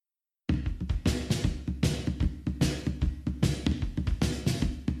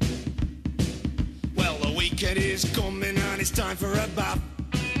weekend is coming and it's time for a bath.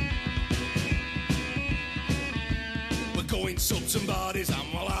 We're going sub some bodies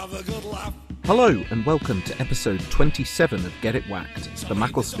and we'll have a good laugh. Hello and welcome to episode 27 of Get It Whacked, the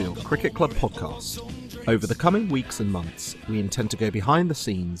Macclesfield Cricket Club podcast. Over the coming weeks and months, we intend to go behind the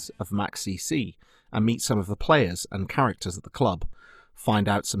scenes of MacCC and meet some of the players and characters at the club, find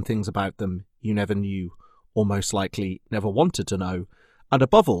out some things about them you never knew, or most likely never wanted to know, and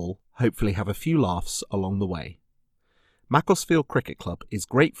above all, hopefully have a few laughs along the way. Macclesfield Cricket Club is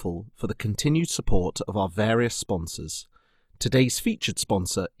grateful for the continued support of our various sponsors. Today's featured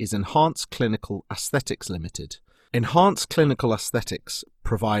sponsor is Enhanced Clinical Aesthetics Limited. Enhanced Clinical Aesthetics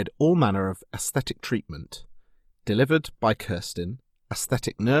provide all manner of aesthetic treatment, delivered by Kirsten,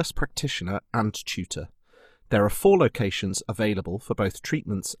 aesthetic nurse practitioner and tutor. There are 4 locations available for both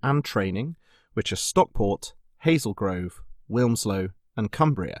treatments and training, which are Stockport, Hazel Grove, Wilmslow and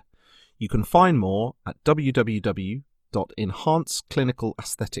Cumbria. You can find more at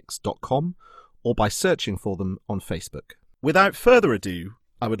www.enhancedclinicalasthetics.com or by searching for them on Facebook. Without further ado,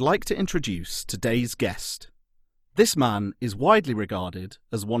 I would like to introduce today's guest. This man is widely regarded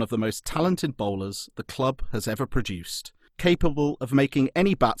as one of the most talented bowlers the club has ever produced. Capable of making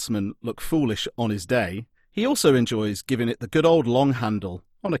any batsman look foolish on his day, he also enjoys giving it the good old long handle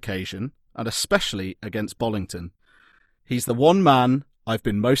on occasion, and especially against Bollington. He's the one man I've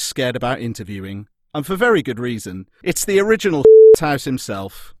been most scared about interviewing, and for very good reason. It's the original house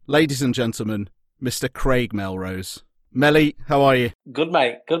himself, ladies and gentlemen, Mr. Craig Melrose. Melly, how are you? Good,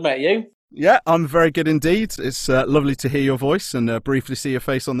 mate. Good, mate. You? Yeah, I'm very good indeed. It's lovely to hear your voice and briefly see your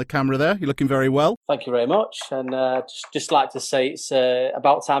face on the camera there. You're looking very well. Thank you very much. And just like to say it's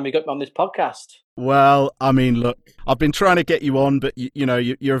about time you got me on this podcast. Well, I mean, look, I've been trying to get you on, but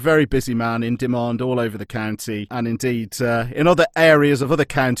you're a very busy man, in demand all over the county, and indeed in other areas of other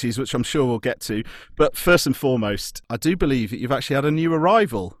counties, which I'm sure we'll get to. But first and foremost, I do believe that you've actually had a new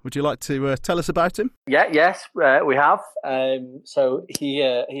arrival. Would you like to tell us about him? Yes, we have. So he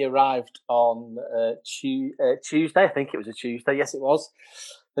arrived on Tuesday. I think it was a Tuesday. Yes, it was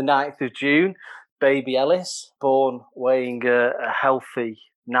the 9th of June. Baby Ellis, born weighing a healthy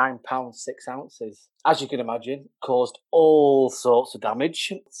 £9 6 ounces. As you can imagine, caused all sorts of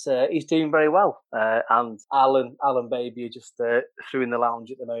damage. He's doing very well. And Alan Baby are just through in the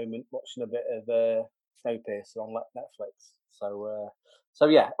lounge at the moment, watching a bit of Snowpiercer on Netflix. So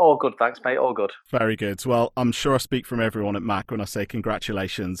yeah, all good, thanks, mate, all good. Very good. Well, I'm sure I speak from everyone at Mac when I say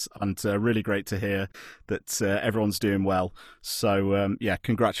congratulations, and really great to hear that everyone's doing well. So yeah,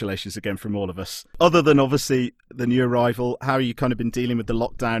 congratulations again from all of us. Other than obviously the new arrival, how have you kind of been dealing with the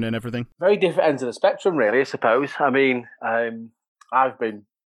lockdown and everything? Very different ends of the spectrum, really, I suppose. I mean, I've been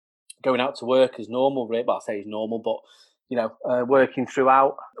going out to work as normal, really. Well, I say it's normal, but working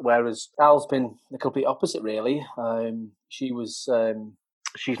throughout, whereas Al's been the complete opposite, really.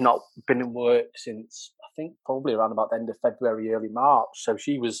 She's not been in work since, I think, probably around about the end of February, early March. So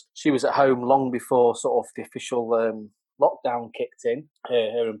she was at home long before sort of the official lockdown kicked in.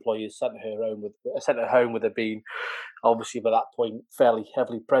 Her employers sent her home with her being, obviously by that point, fairly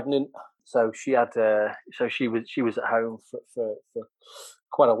heavily pregnant. So she had she was at home for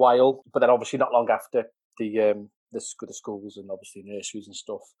quite a while. But then obviously not long after the schools and obviously nurseries and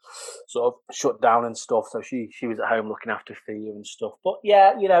stuff sort of shut down and stuff. So she was at home looking after Thea and stuff. But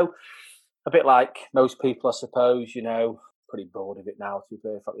yeah, a bit like most people, I suppose, pretty bored of it now, to be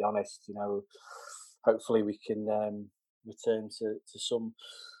perfectly honest. Hopefully we can return to some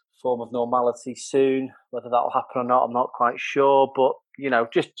form of normality soon. Whether that'll happen or not, I'm not quite sure. But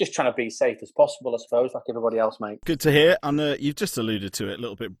just trying to be safe as possible, I suppose, like everybody else, mate. Good to hear. And you've just alluded to it a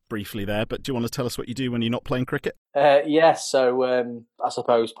little bit briefly there, but do you want to tell us what you do when you're not playing cricket? Yes. So I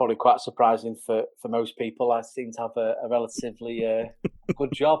suppose probably quite surprising for most people, I seem to have a relatively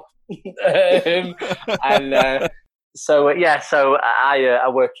good job. So I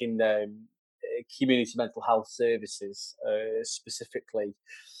work in community mental health services, specifically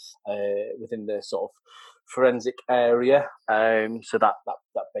within the sort of forensic area. So that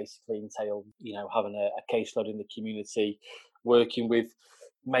basically entailed, having a caseload in the community, working with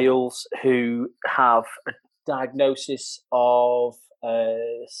males who have a diagnosis of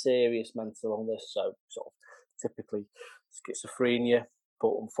serious mental illness, so sort of typically schizophrenia,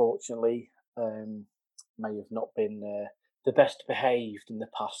 but unfortunately may have not been the best behaved in the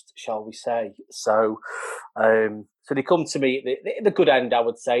past, shall we say. So they come to me at the good end, I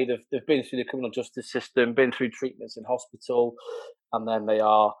would say. They've been through the criminal justice system, been through treatments in hospital, and then they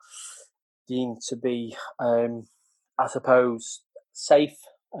are deemed to be, I suppose, safe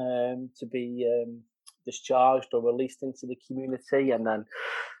to be discharged or released into the community. And then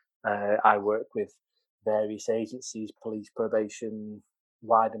I work with various agencies, police, probation,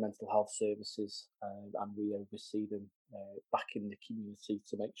 wider mental health services, and we oversee them back in the community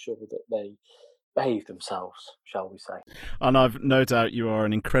to make sure that they behave themselves, shall we say. And I've no doubt you are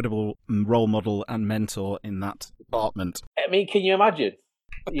an incredible role model and mentor in that department. I mean, can you imagine?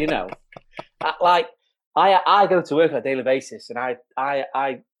 You know, I go to work on a daily basis, and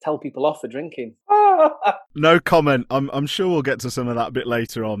I tell people off for drinking. No comment. I'm sure we'll get to some of that a bit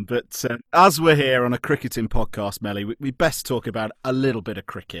later on. But as we're here on a cricketing podcast, Melly, we best talk about a little bit of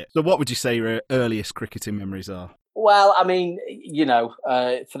cricket. So what would you say your earliest cricketing memories are? Well, I mean, you know,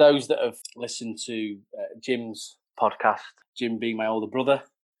 for those that have listened to Jim's podcast, Jim being my older brother,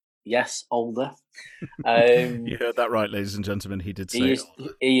 yes, older. You heard that right, ladies and gentlemen. He did say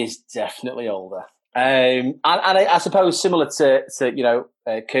he is definitely older. And I suppose similar to you know,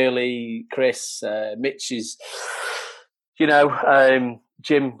 Curly, Chris, Mitch is, you know,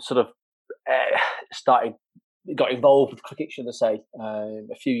 Jim sort of got involved with cricket, should I say,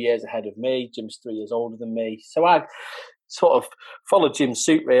 a few years ahead of me. Jim's 3 years older than me. So I sort of followed Jim's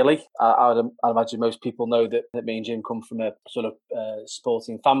suit, really. I'd imagine most people know that me and Jim come from a sort of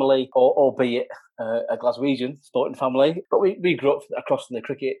sporting family, albeit a Glaswegian sporting family. But we grew up across from the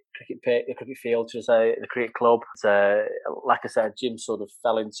cricket field, should I say, the cricket club. So, like I said, Jim sort of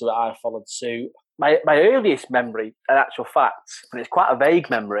fell into it. I followed suit. My earliest memory, in actual fact, and it's quite a vague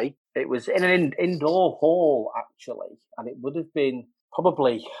memory, it was in an indoor hall, actually. And it would have been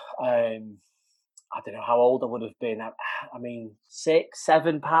probably... I don't know how old I would have been. I mean, 6,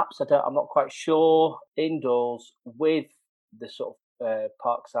 7, perhaps. I'm not quite sure. Indoors with the sort of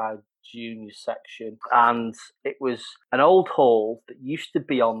Parkside Junior section, and it was an old hall that used to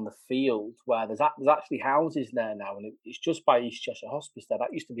be on the field where there's actually houses there now, and it's just by East Cheshire Hospice there.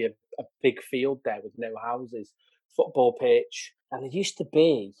 That used to be a big field there with no houses, football pitch, and there used to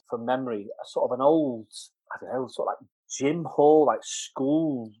be, from memory, a sort of an old, I don't know, sort of like gym hall, like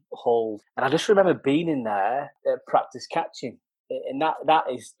school hall, and I just remember being in there at practice catching, and that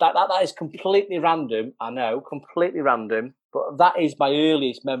is completely random. I know, completely random, but that is my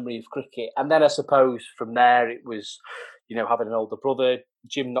earliest memory of cricket. And then I suppose from there it was, you know, having an older brother.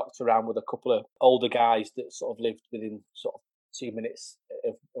 Jim knocked around with a couple of older guys that sort of lived within sort of 2 minutes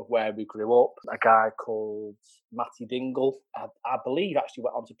of where we grew up. A guy called Matty Dingle, I believe, actually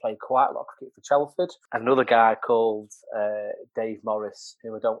went on to play quite a lot of cricket for Chelford. And another guy called Dave Morris,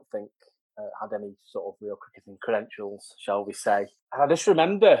 who I don't think had any sort of real cricketing credentials, shall we say. And I just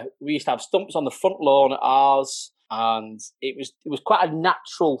remember we used to have stumps on the front lawn at ours, and it was quite a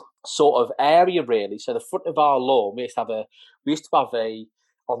natural sort of area, really. So the front of our lawn, we used to have a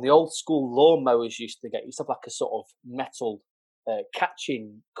on the old school lawnmowers used to have like a sort of metal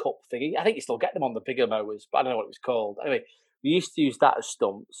catching cup thingy. I think you still get them on the bigger mowers, but I don't know what it was called. Anyway, we used to use that as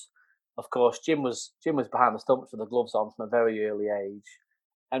stumps. Of course, Jim was behind the stumps with the gloves on from a very early age.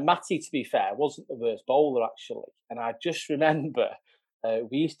 And Matty, to be fair, wasn't the worst bowler, actually. And I just remember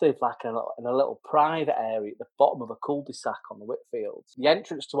we used to live like in a little private area at the bottom of a cul-de-sac on the Whitfield. The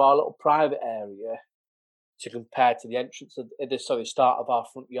entrance to our little private area, to compare to the entrance of the start of our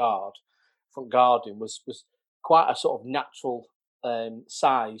front garden, was quite a sort of natural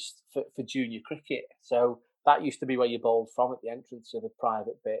size for junior cricket. So that used to be where you bowled from, at the entrance of the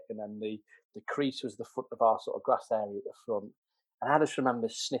private bit, and then the crease was the front of our sort of grass area at the front. And I just remember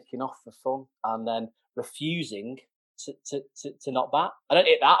snicking off for fun and then refusing to not bat. I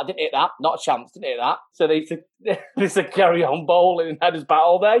didn't hit that. Not a chance. Didn't hit that. So they used to carry on bowling and I just bat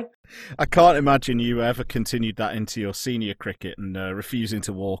all day. I can't imagine you ever continued that into your senior cricket and refusing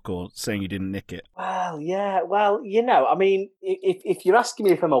to walk or saying you didn't nick it. Well, yeah. Well, you know, I mean, if you're asking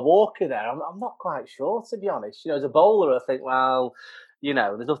me if I'm a walker there, I'm not quite sure, to be honest. You know, as a bowler, I think, well, you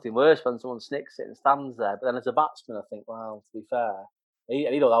know, there's nothing worse when someone snicks it and stands there. But then as a batsman, I think, well, to be fair, I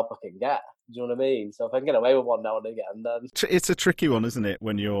need all the help I can get. Do you know what I mean? So if I can get away with one now and again, then it's a tricky one, isn't it?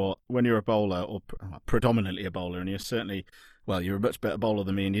 When you're a bowler, or predominantly a bowler, and you're certainly, well, you're a much better bowler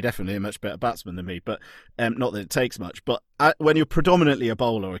than me, and you're definitely a much better batsman than me. But not that it takes much. But when you're predominantly a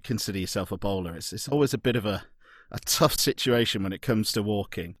bowler, or consider yourself a bowler, it's always a bit of a tough situation when it comes to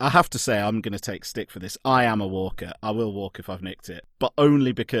walking. I have to say, I'm going to take stick for this. I am a walker. I will walk if I've nicked it, but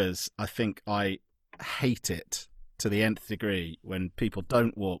only because I think I hate it to the nth degree when people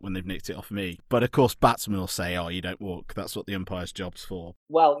don't walk when they've nicked it off me. But of course, batsmen will say, "Oh, you don't walk. That's what the umpire's job's for."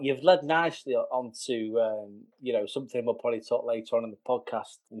 Well, you've led nicely onto you know, something we'll probably talk later on in the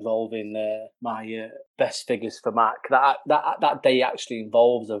podcast involving my best figures for Mac. That day actually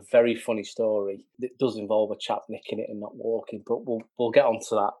involves a very funny story. It does involve a chap nicking it and not walking, but we'll get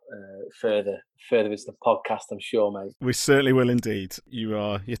onto that further into the podcast, I'm sure, mate. We certainly will indeed.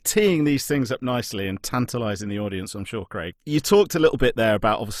 You're teeing these things up nicely and tantalising the audience, I'm sure, Craig. You talked a little bit there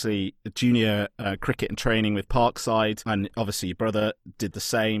about, obviously, junior cricket and training with Parkside, and obviously your brother did the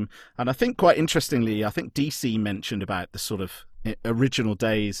same. And I think, quite interestingly, I think DC mentioned about the sort of original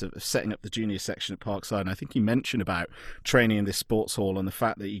days of setting up the junior section at Parkside, and I think he mentioned about training in this sports hall and the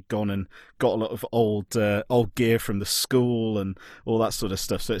fact that he'd gone and got a lot of old gear from the school and all that sort of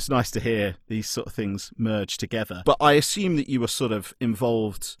stuff. So it's nice to hear these sort of things merge together. But I assume that you were sort of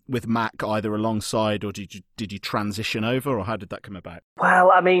involved with Mac either alongside, or did you transition over, or how did that come about?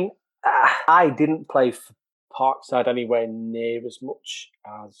 Well, I mean, I didn't play for Parkside anywhere near as much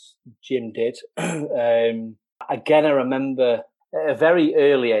as Jim did. Again, I remember at a very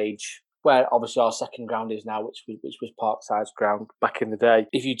early age, where obviously our second ground is now, which was Parkside's ground back in the day.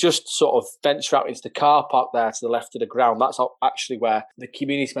 If you just sort of venture out into the car park there to the left of the ground, that's actually where the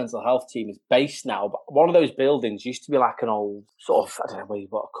community mental health team is based now. But one of those buildings used to be like an old sort of, I don't know what you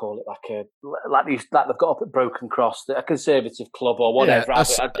want to call it, like they've got up at Broken Cross, a conservative club or whatever.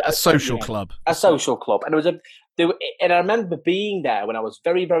 Yeah, a social club. A social club. And and I remember being there when I was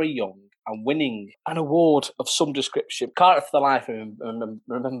very, very young, and winning an award of some description. Can't for the life of me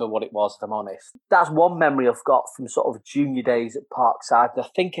remember what it was, if I'm honest. That's one memory I've got from sort of junior days at Parkside. I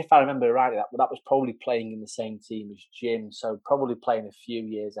think if I remember rightly, that was probably playing in the same team as Jim, so probably playing a few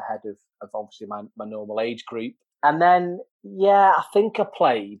years ahead of obviously my normal age group. And then, yeah, I think I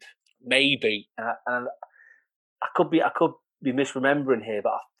played, maybe, and I could be misremembering here,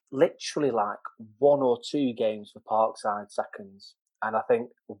 but literally like 1 or 2 games for Parkside seconds. And I think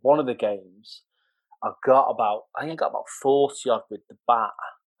one of the games, I got about 40 odd with the bat.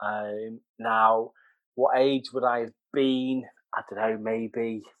 Now, what age would I have been? I don't know,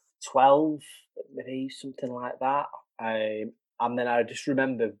 maybe 12, maybe something like that. And then I just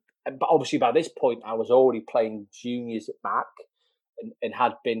remember, but obviously by this point, I was already playing juniors at Mac and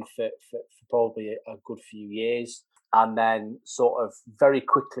had been for probably a good few years. And then sort of very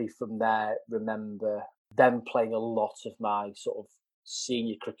quickly from there, remember them playing a lot of my sort of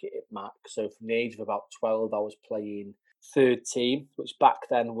senior cricket at Mac. So from the age of about 12, I was playing third team, which back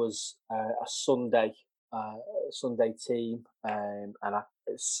then was a Sunday team. And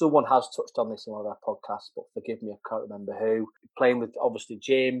someone has touched on this in one of their podcasts, but forgive me, I can't remember who. Playing with obviously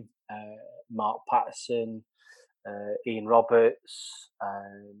Jim, Mark Patterson, Ian Roberts,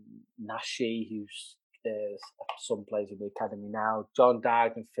 Nashi, who's some plays in the academy now, John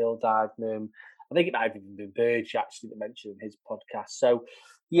Dagenham, Phil Dagenham. I think it might have even been Burge actually that mentioned in his podcast. So,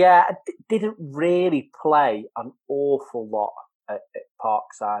 yeah, I didn't really play an awful lot at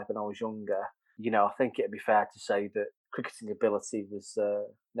Parkside when I was younger. You know, I think it'd be fair to say that cricketing ability was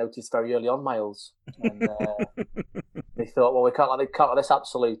noticed very early on, Miles. And they thought, well, we can't let this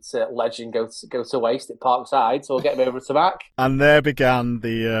absolute legend go to waste at Parkside, so we'll get him over to Mac. And there began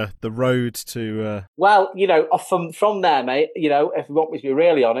the road to... Well, you know, from there, mate, you know, if you want me to be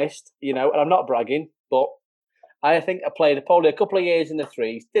really honest, you know, and I'm not bragging, but I think I played probably a couple of years in the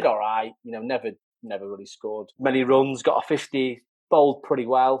threes, did all right, you know, never really scored many runs, got a 50, bowled pretty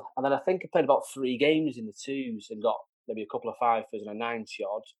well. And then I think I played about 3 games in the twos and got maybe a couple of 5s and a 90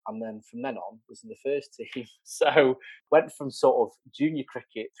 odd. And then from then on was in the first team. So went from sort of junior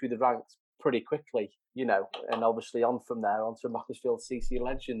cricket through the ranks pretty quickly, you know, and obviously on from there onto a Macclesfield CC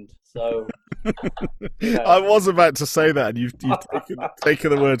legend. So you know. I was about to say that, and you've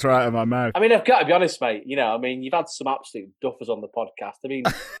taken the words right out of my mouth. I mean, I've got to be honest, mate. You know, I mean, you've had some absolute duffers on the podcast. I mean,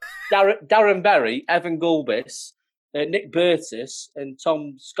 Darren Berry, Evan Gulbis, Nick Burtis, and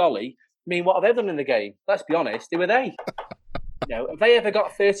Tom Scully. I mean, what have they done in the game? Let's be honest. Who were they? You know, have they ever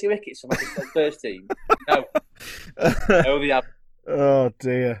got 30 wickets on the first team? No. No, they haven't. Oh,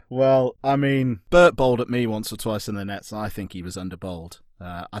 dear. Well, I mean, Bert bowled at me once or twice in the nets, and I think he was under-bowled.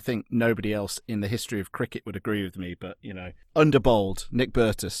 I think nobody else in the history of cricket would agree with me, but, you know, under-bowled, Nick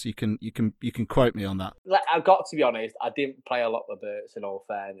Burtis, you can quote me on that. I've got to be honest, I didn't play a lot with Burtis, in all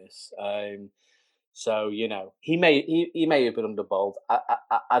fairness. So, you know, he may have been under-bowled.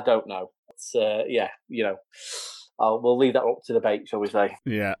 I don't know. It's, yeah, you know. We'll leave that up to debate, shall we say?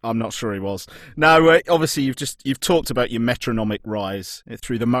 Yeah, I'm not sure he was. Now, obviously, you've talked about your metronomic rise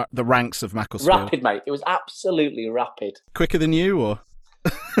through the ranks of Macclesfield. Rapid, mate. It was absolutely rapid. Quicker than you, or?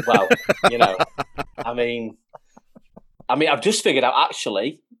 Well, you know, I mean, I've just figured out,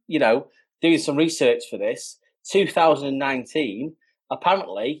 actually, you know, doing some research for this, 2019,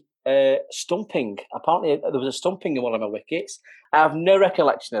 apparently, stumping. Apparently, there was a stumping in one of my wickets. I have no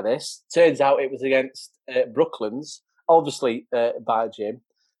recollection of this. Turns out it was against Brooklands, obviously by Jim.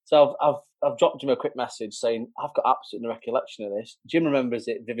 So I've dropped him a quick message saying I've got absolutely no recollection of this. Jim remembers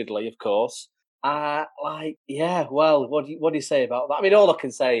it vividly, of course. Yeah. Well, what do you say about that? I mean, all I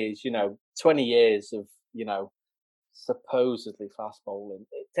can say is 20 years of supposedly fast bowling.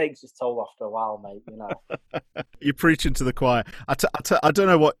 It takes its toll after a while, mate. You're preaching to the choir. I don't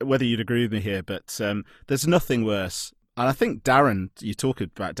know whether you'd agree with me here, but there's nothing worse. And I think Darren, you talk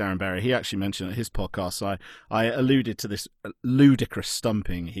about Darren Berry, he actually mentioned at his podcast, I alluded to this ludicrous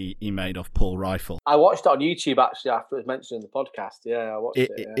stumping he made off Paul Rifle. I watched it on YouTube, actually, after it was mentioned in the podcast. Yeah, I watched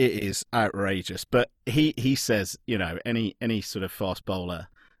it. Yeah. It is outrageous. But he says, any sort of fast bowler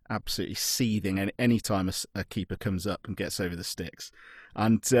absolutely seething any time a keeper comes up and gets over the sticks.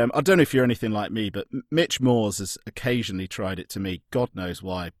 And I don't know if you're anything like me, but Mitch Moores has occasionally tried it to me. God knows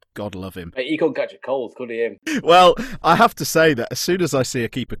why. God love him. He couldn't catch a cold, could he? Well, I have to say that as soon as I see a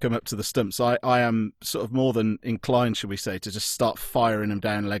keeper come up to the stumps, I am sort of more than inclined, shall we say, to just start firing them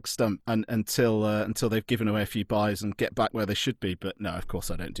down leg stump until they've given away a few byes and get back where they should be. But no, of course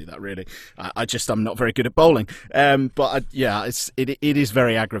I don't do that really. I'm not very good at bowling. It is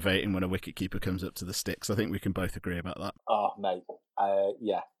very aggravating when a wicket keeper comes up to the sticks. I think we can both agree about that. Oh, mate.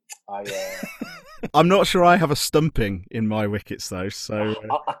 Yeah. I'm not sure I have a stumping in my wickets though, so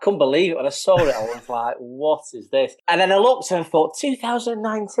I couldn't believe it when I saw it. I was like, "What is this?" And then I looked and thought,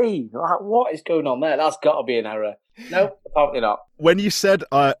 2019. Like, what is going on there? That's got to be an error. No, apparently not. When you said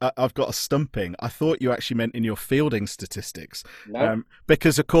I've got a stumping, I thought you actually meant in your fielding statistics. No.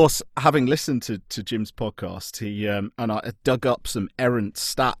 Because, of course, having listened to Jim's podcast, he and I dug up some errant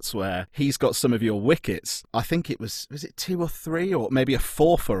stats where he's got some of your wickets. I think was it 2 or 3 or maybe a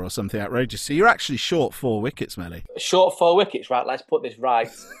 4-fer or something outrageous. So you're actually short 4 wickets, Melly. Short 4 wickets, right? Let's put this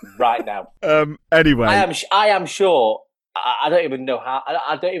right now. Anyway, I am short. I don't even know how.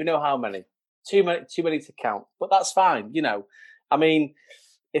 I don't even know how many. Too many to count, but that's fine. I mean,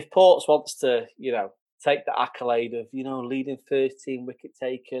 if Ports wants to, take the accolade of, leading 13 wicket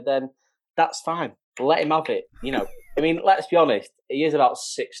taker, then that's fine. Let him have it. I mean, let's be honest. He is about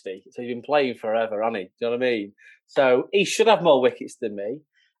 60, so he's been playing forever, hasn't he? Do you know what I mean? So he should have more wickets than me.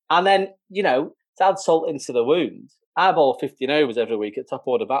 And then, to add salt into the wound, I bowl 15 overs every week at top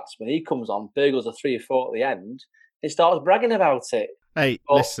order batsman. He comes on, burgles a 3 or 4 at the end, and starts bragging about it. Hey,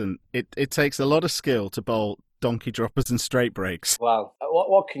 listen, it takes a lot of skill to bowl donkey droppers and straight breaks. Well,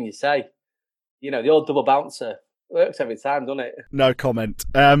 what can you say? The old double bouncer works every time, doesn't it? No comment.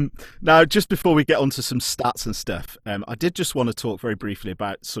 Now, just before we get onto some stats and stuff, I did just want to talk very briefly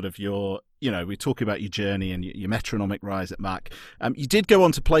about sort of your, we're talking about your journey and your metronomic rise at Mac. You did go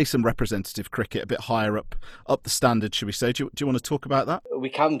on to play some representative cricket a bit higher up the standard, should we say? Do you want to talk about that? We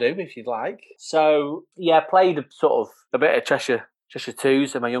can do, if you'd like. So, yeah, played a bit of Cheshire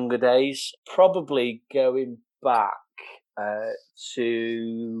Twos in my younger days, probably going back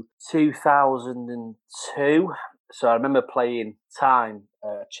to 2002. So I remember playing time.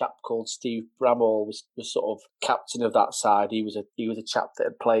 A chap called Steve Bramall was sort of captain of that side. He was a chap that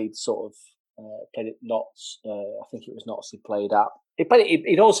had played played at Notts. I think it was Notts he played at.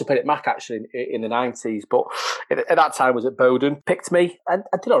 He'd also played at Mac actually in the 90s, but at that time was at Bowden. Picked me, and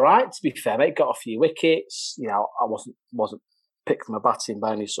I did all right, to be fair, mate. Got a few wickets. I wasn't picked from a batting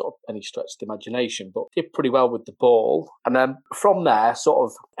by any stretch of imagination, but did pretty well with the ball. And then from there, sort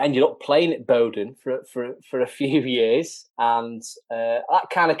of ended up playing at Bowden for a few years, and that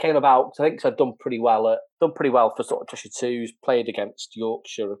kind of came about because I think I'd done pretty well for sort of Cheshire Twos. Played against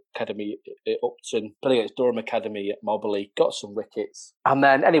Yorkshire Academy at Upton, played against Durham Academy at Moberly, got some wickets, and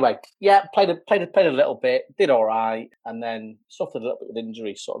then anyway, yeah, played a little bit, did all right, and then suffered a little bit with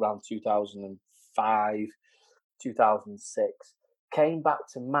injury, sort of around 2005. 2006, came back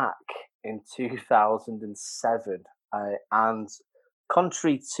to Mac in 2007, and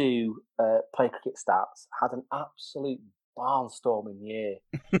contrary to play cricket stats, had an absolute barnstorming year.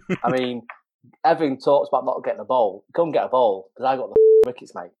 I mean, everyone talks about not getting a bowl. Go and get a bowl, because I got the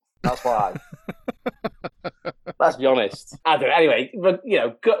wickets, mate. That's why. Let's be honest. I don't know. Anyway,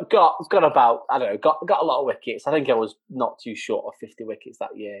 got about, I don't know, got a lot of wickets. I think I was not too short of 50 wickets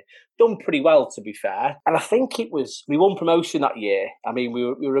that year. Done pretty well, to be fair. And I think we won promotion that year. I mean, we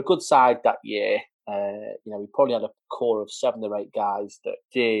were a good side that year. We probably had a core of 7 or 8 guys that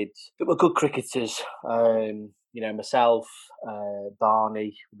were good cricketers. Myself,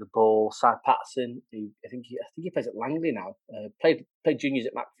 Barney, the ball, Cy Patson, who I think he plays at Langley now. Played juniors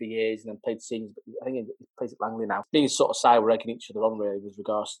at Mac for years and then played seniors, but I think he plays at Langley now. These sort of side were egging each other on really with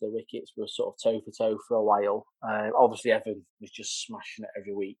regards to the wickets. We were sort of toe for toe for a while. Obviously, Evan was just smashing it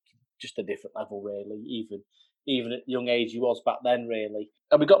every week, just a different level really. even at the young age he was back then, really.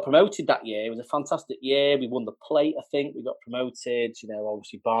 And we got promoted that year. It was a fantastic year. We won the plate, I think. We got promoted.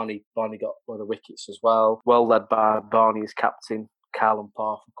 Obviously Barney got one of the wickets as well. Well led by Barney as captain. Callum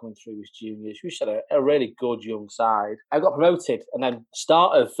Parker coming through as juniors. We just had a really good young side. I got promoted, and then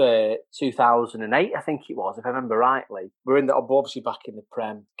start of 2008, I think it was, if I remember rightly. We're obviously back in the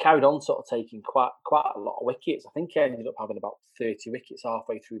Prem. Carried on sort of taking quite a lot of wickets. I think I ended up having about 30 wickets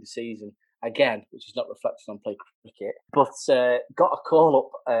halfway through the season. Again, which is not reflected on play cricket, but got a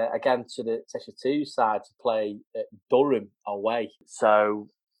call up again to the Cheshire 2 side to play at Durham away. So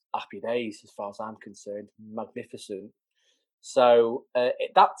happy days as far as I'm concerned. Magnificent. So at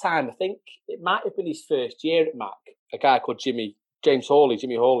that time, I think it might have been his first year at Mac. A guy called Jimmy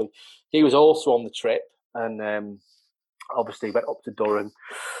Hawley. He was also on the trip, and obviously went up to Durham.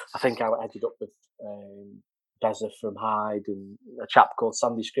 I think I ended up with Beza from Hyde and a chap called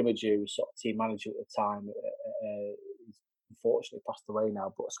Sandy Scrimmage, who was sort of team manager at the time. Unfortunately passed away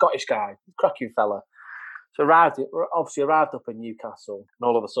now, but a Scottish guy, cracking fella. So arrived up in Newcastle, and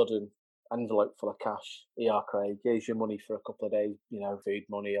all of a sudden, envelope full of cash. E.R. Craig gives you money for a couple of days, food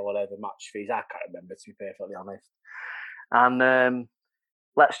money or whatever, match fees. I can't remember, to be perfectly honest. And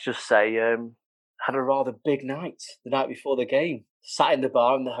let's just say, had a rather big night the night before the game. Sat in the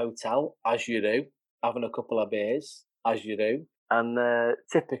bar in the hotel, as you do, having a couple of beers, as you do. And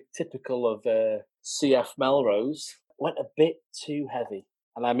typical of CF Melrose, went a bit too heavy.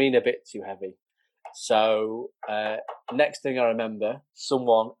 And I mean a bit too heavy. So next thing I remember,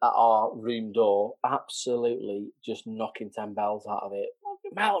 someone at our room door absolutely just knocking 10 bells out of it.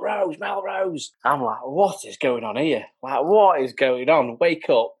 Melrose. I'm like, what is going on here? Like, what is going on? Wake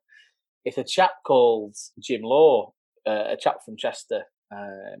up. It's a chap called Jim Law, a chap from Chester,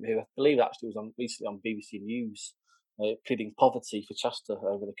 who I believe actually was recently on BBC News, pleading poverty for Chester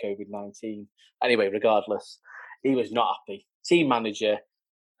over the COVID-19. Anyway, regardless, he was not happy. Team manager,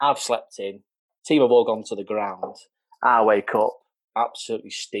 I've slept in. Team have all gone to the ground. I wake up,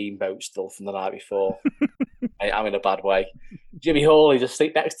 absolutely steamboat still from the night before. I'm in a bad way. Jimmy Hawley just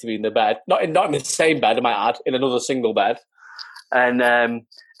sleep next to me in the bed. Not in the same bed, I might add, in another single bed. And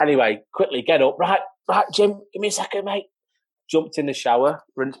anyway, quickly get up. Right, Jim, give me a second, mate. Jumped in the shower,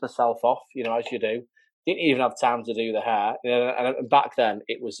 rinsed myself off, as you do. Didn't even have time to do the hair. And back then,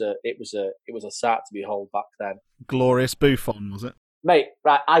 it was a sight to behold. Back then, Glorious Buffon, was it? Mate,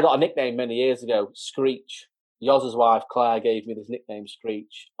 right, I got a nickname many years ago, Screech. Yoz's wife, Claire, gave me this nickname,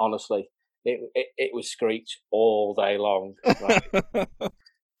 Screech. Honestly, it was Screech all day long. Right?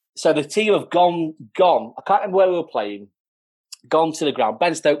 So the team have gone. I can't remember where we were playing. Gone to the ground.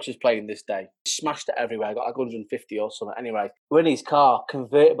 Ben Stokes was playing this day. Smashed it everywhere. Got like 150 or something. Anyway, we're in his car,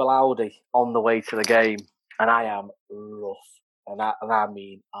 convertible Audi, on the way to the game. And I am rough. And I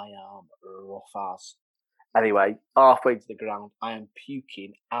mean, I am rough as. Anyway, halfway to the ground, I am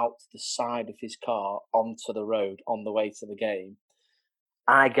puking out the side of his car onto the road on the way to the game.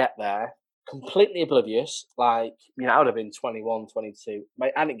 I get there, completely oblivious. Like, I would have been 21, 22.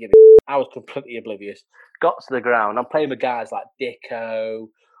 Mate, I didn't give a I was completely oblivious. Got to the ground. I'm playing with guys like Dicko,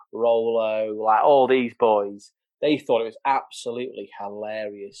 Rolo, like all these boys. They thought it was absolutely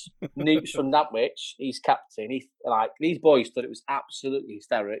hilarious. Newts from Nantwich, he's captain. These boys thought it was absolutely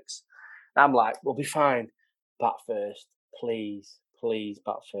hysterics. And I'm like, we'll be fine. Bat first, please,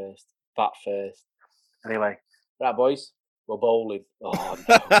 bat first. Anyway, right, boys, we're bowling. Oh,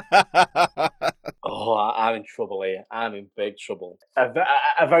 no. I'm in trouble here. I'm in big trouble.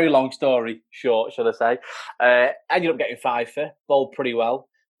 A very long story short, should I say. Ended up getting 5 for, bowled pretty well,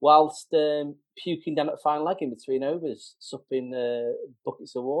 whilst puking down at final leg in between overs, supping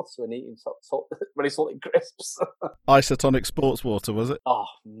buckets of water and eating really salty crisps. Isotonic sports water, was it? Oh,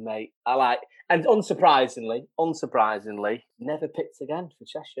 mate. And unsurprisingly, never picked again for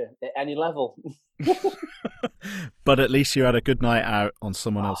Cheshire at any level. But at least you had a good night out on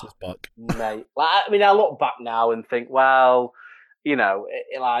someone else's buck. Mate. I look back now and think, well, it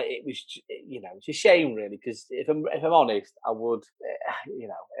was, it's a shame really, because if I'm honest, I would,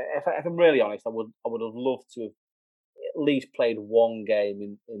 if I'm really honest, I would have loved to have at least played one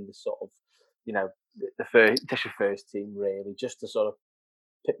game in the sort of, the Cheshire first team really, just to sort of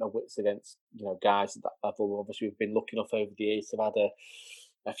pit my wits against, guys at that level. Obviously, we've been lucky enough over the years to have had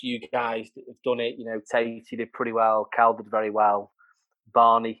a few guys that have done it. Tate did pretty well, Cal did very well,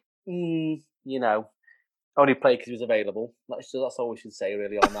 Barney, only played because he was available. That's all we should say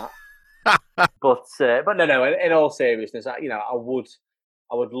really on that. But no. In all seriousness, I would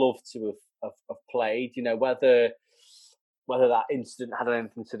love to have played. Whether that incident had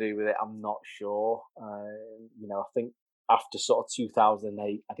anything to do with it, I'm not sure. I think after sort of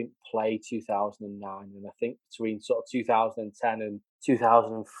 2008. I didn't play 2009, and I think between sort of 2010 and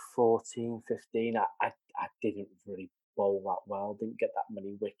 2014, 15, I didn't really bowl that well. Didn't get that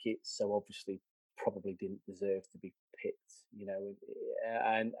many wickets, so obviously probably didn't deserve to be picked.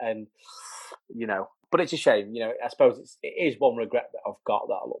 And but it's a shame. I suppose it is one regret that I've got,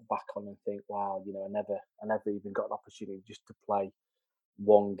 that I look back on and think, wow, I never even got an opportunity just to play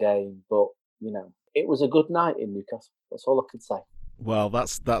one game. But it was a good night in Newcastle. That's all I could say. Well,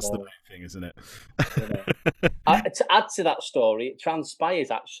 that's the main thing, isn't it? To add to that story, it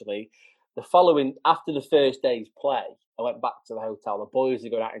transpires actually after the first day's play, I went back to the hotel. The boys are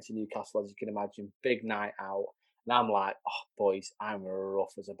going out into Newcastle, as you can imagine, big night out. And I'm like, oh, boys, I'm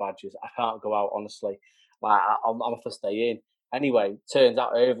rough as a badgers. I can't go out, honestly. Like, I'm have to stay in. Anyway, turns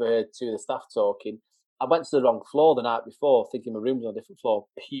out I overheard two of the staff talking. I went to the wrong floor the night before, thinking my room was on a different floor.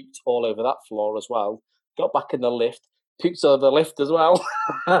 Puked all over that floor as well. Got back in the lift. Puked over the lift as well.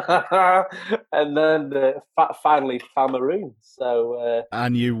 And then finally found my room. So,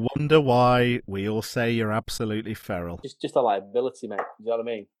 and you wonder why we all say you're absolutely feral. Just a liability, mate. You know what I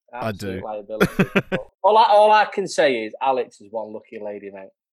mean? Absolute I do. Liability. all I can say is Alex is one lucky lady, mate.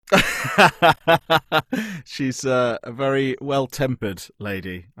 She's a very well-tempered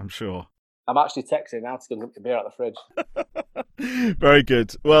lady, I'm sure. I'm actually texting now to go look the beer out of the fridge. Very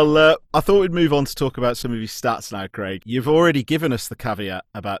good. Well, I thought we'd move on to talk about some of your stats now, Craig. You've already given us the caveat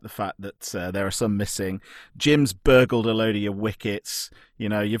about the fact that there are some missing. Jim's burgled a load of your wickets.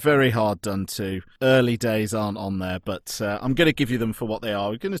 You're very hard done to. Early days aren't on there, but I'm going to give you them for what they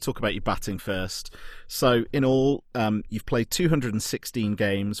are. We're going to talk about your batting first. So, in all, you've played 216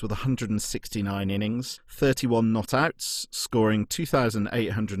 games with 169 innings, 31 not outs, scoring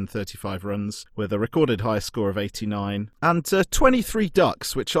 2,835 runs with a recorded highest score of 89, and 23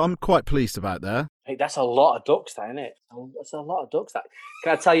 ducks, which I'm quite pleased about there. Hey, that's a lot of ducks, isn't it? That's a lot of ducks.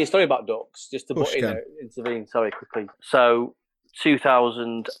 Can I tell you a story about ducks? Just to intervene, sorry, quickly. So,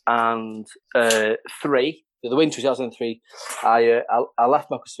 2003, the winter 2003, I left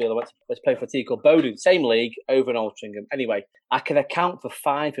Macclesfield. I went to play for a team called Bowden, same league, over in Altrincham. Anyway, I can account for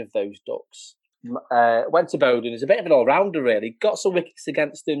 5 of those ducks. Went to Bowden. He's a bit of an all-rounder, really. Got some wickets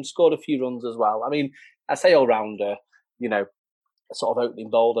against him, scored a few runs as well. I mean, I say all-rounder, a sort of opening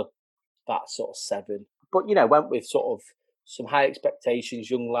bowler, that sort of 7. But, went with sort of some high expectations,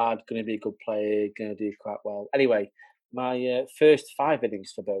 young lad, going to be a good player, going to do quite well. Anyway, my first 5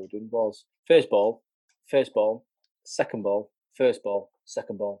 innings for Bowden was first ball, second ball, first ball,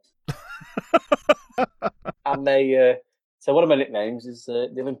 second ball. And so one of my nicknames is the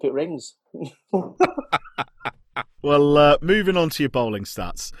Olympic Rings. Well, moving on to your bowling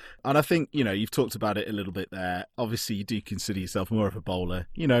stats, and I think, you've talked about it a little bit there. Obviously, you do consider yourself more of a bowler.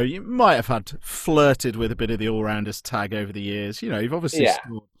 You might have flirted with a bit of the all-rounders tag over the years. You've obviously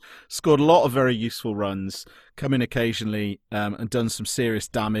scored a lot of very useful runs, come in occasionally and done some serious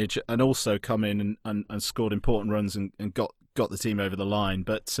damage, and also come in and scored important runs and got the team over the line.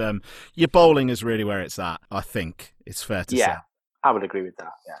 But your bowling is really where it's at, I think it's fair to say. I would agree with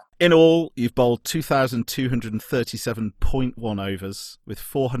that, yeah. In all, you've bowled 2,237.1 overs with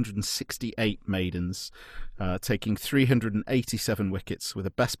 468 maidens, taking 387 wickets with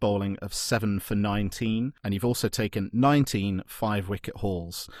a best bowling of 7 for 19, and you've also taken 19 5-wicket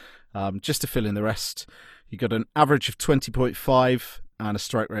hauls. Just to fill in the rest, you got an average of 20.5 and a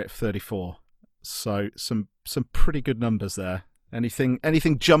strike rate of 34. So some pretty good numbers there. Anything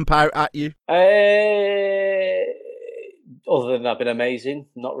jump out at you? Other than I've been amazing,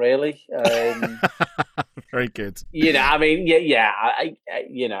 not really. Very good. I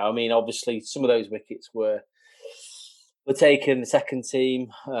mean, obviously some of those wickets were taken the second team.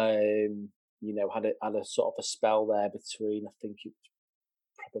 Had a sort of a spell there between, I think it was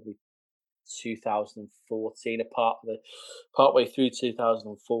probably 2014, part way through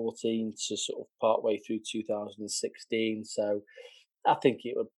 2014 to sort of part way through 2016. So I think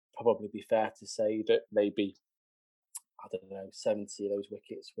it would probably be fair to say that maybe, I don't know, 70 of those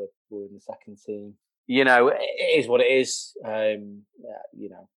wickets were in the second team. It is what it is.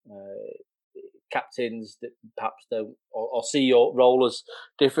 Captains that perhaps don't or see your role as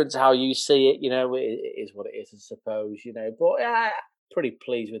different to how you see it. It is what it is, I suppose. But pretty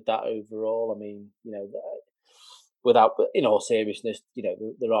pleased with that overall. I mean, without, in all seriousness,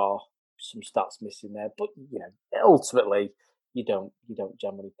 there are some stats missing there. But ultimately, you don't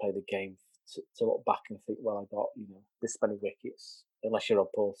generally play the game to look back and think, well, I got this many wickets, unless you're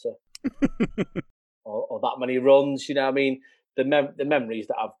Rob Porter, or that many runs. I mean, the memories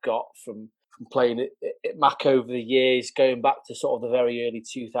that I've got from playing at Mac over the years, going back to sort of the very early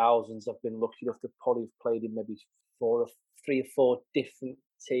 2000s, I've been lucky enough to probably have played in maybe three or four different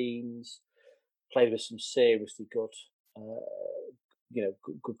teams. Played with some seriously good,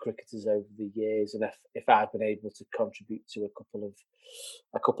 good cricketers over the years. And if I've been able to contribute to a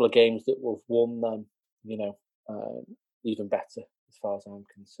couple of games that we've won, then even better as far as I'm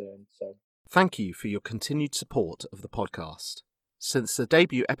concerned. So thank you for your continued support of the podcast. Since the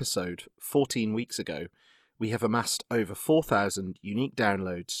debut episode 14 weeks ago, we have amassed over 4,000 unique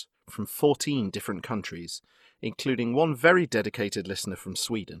downloads from 14 different countries, including one very dedicated listener from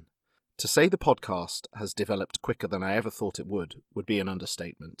Sweden. To say the podcast has developed quicker than I ever thought it would be an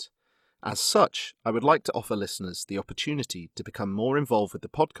understatement. As such, I would like to offer listeners the opportunity to become more involved with the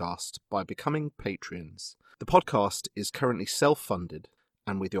podcast by becoming Patreons. The podcast is currently self-funded,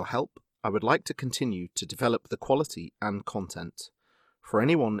 and with your help, I would like to continue to develop the quality and content. For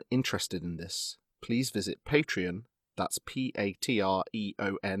anyone interested in this, please visit Patreon, that's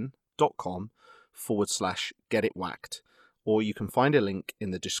patreon.com/getitwhacked, or you can find a link in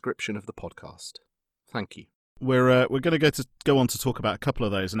the description of the podcast. Thank you. We're going to go on to talk about a couple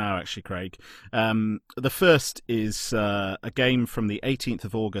of those now, actually, Craig. The first is a game from the 18th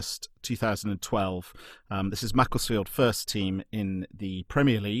of August 2012. This is Macclesfield first team in the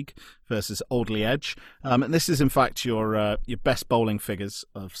Premier League versus Alderley Edge. And this is, in fact, your best bowling figures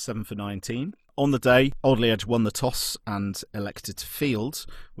of 7 for 19. On the day, Alderley Edge won the toss and elected to field,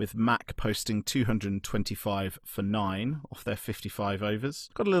 with Mac posting 225 for 9 off their 55 overs.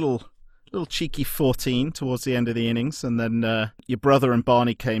 Got a little cheeky 14 towards the end of the innings, and then your brother and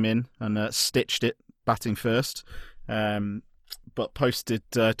Barney came in and stitched it, batting first, but posted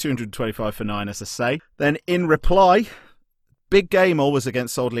 225 for 9, as I say. Then in reply, big game always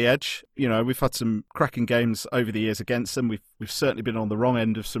against Alderley Edge. You know, we've had some cracking games over the years against them. We've certainly been on the wrong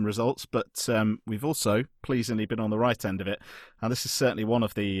end of some results, but we've also pleasingly been on the right end of it. And this is certainly one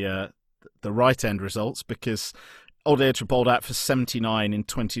of the right end results, because Alderley Edge were bowled out for 79 in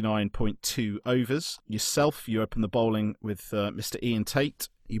 29.2 overs. Yourself, you opened the bowling with Mr. Ian Tate.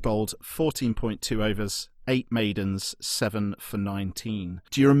 You bowled 14.2 overs, 8 maidens, 7 for 19.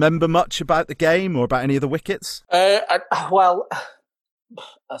 Do you remember much about the game or about any of the wickets? Well,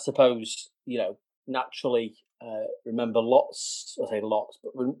 I suppose, naturally remember lots, I say lots,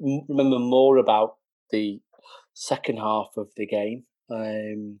 but remember more about the second half of the game.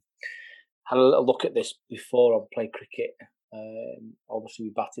 Had a little look at this before on Play Cricket. Obviously,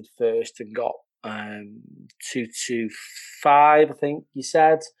 we batted first and got 225, I think you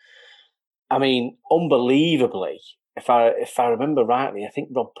said. I mean, unbelievably, if I remember rightly, I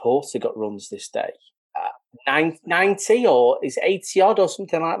think Rob Porter got runs this day. 90 or is 80 odd or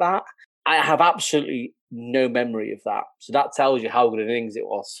something like that. I have absolutely no memory of that. So that tells you how good an innings it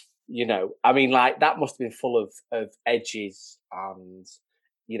was. I mean, like, that must have been full of edges and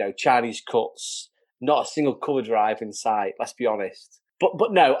Chinese cuts, not a single cover drive in sight, let's be honest.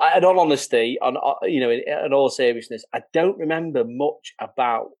 But no, in all honesty, in all seriousness, I don't remember much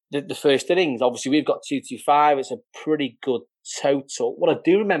about the first innings. Obviously, we've got 225. It's a pretty good total. What I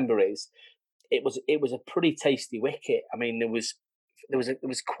do remember is it was a pretty tasty wicket. I mean, there was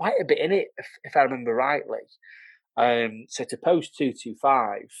quite a bit in it, if I remember rightly. So to post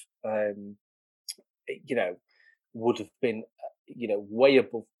 225, would have been way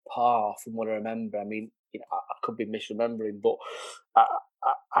above par from what I remember. I mean, I could be misremembering, but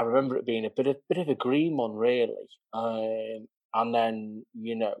I remember it being a bit of a green one, really. And then,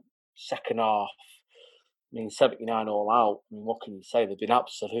 second half, I mean, 79 all out. I mean, what can you say? They've been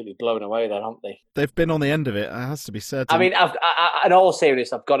absolutely blown away there, haven't they? They've been on the end of it, it has to be said. I mean, in all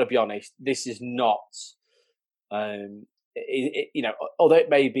seriousness, I've got to be honest, this is not, although it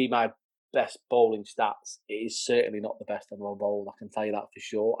may be my best bowling stats, it is certainly not the best I've ever bowled, I can tell you that for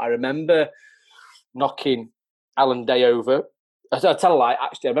sure. I remember knocking Alan Day over. I'll tell a lie,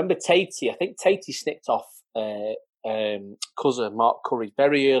 actually. I remember Tatey. I think Tatey snicked off Cuzzer, Mark Curry,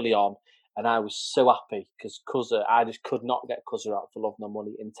 very early on, and I was so happy because Cuzzer, I just could not get Cuzzer out for love nor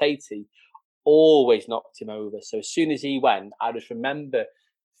money, and Tatey always knocked him over. So as soon as he went, I just remember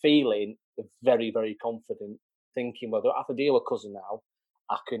feeling very, very confident, thinking, well, I don't have to deal with Cuzzer now.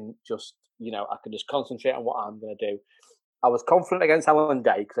 I can just concentrate on what I'm going to do. I was confident against Alan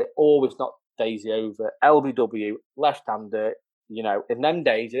Day because they always knocked Daisy over. LBW, left-hander, in them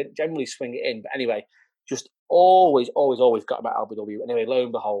days, they didn't generally swing it in. But anyway, just always got about LBW. Anyway, lo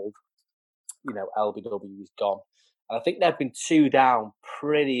and behold, LBW is gone. And I think they've been 2 down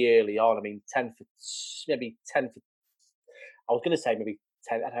pretty early on. I mean, 10 for, I was going to say maybe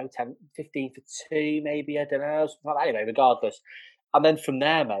 10, 15 for 2, maybe, I don't know. Something like that. Anyway, regardless. And then from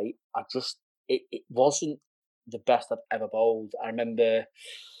there, mate, it wasn't the best I've ever bowled. I remember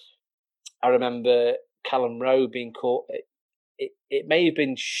Callum Rowe being caught. It may have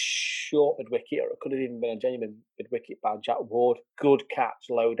been short mid wicket, or it could have even been a genuine mid wicket by Jack Ward. Good catch,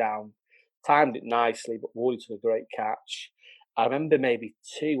 low down, timed it nicely, but Wardy took a great catch. I remember maybe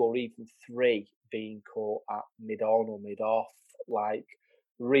 2 or even 3 being caught at mid on or mid off, like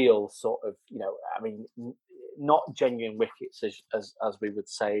real sort of, I mean, not genuine wickets as we would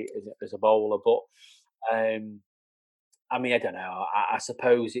say as a bowler, but I mean, I don't know. I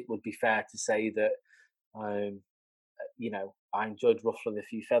suppose it would be fair to say that I enjoyed ruffling a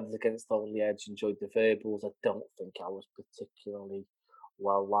few feathers against over the edge, enjoyed the verbals. I don't think I was particularly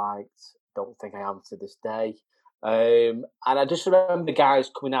well liked. Don't think I am to this day. And I just remember guys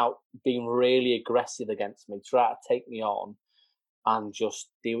coming out being really aggressive against me, trying to take me on, and just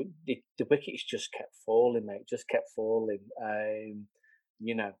the wickets just kept falling, mate. Just kept falling.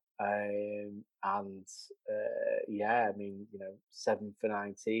 Yeah, I mean, 7 for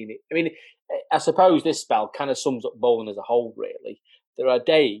 19. I suppose this spell kind of sums up bowling as a whole, really. There are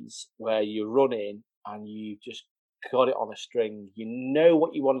days where you're running and you just got it on a string. You know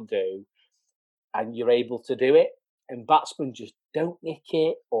what you want to do and you're able to do it. And batsmen just don't nick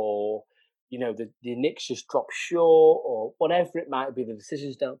it, or, the nicks just drop short, or whatever it might be. The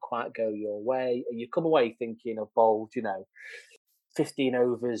decisions don't quite go your way. And you come away thinking I've bowled, 15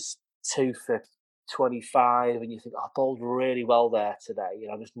 overs, 2 for 25, and you think, I bowled really well there today,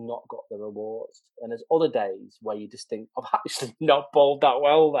 I've just not got the rewards. And there's other days where you just think, I've actually not bowled that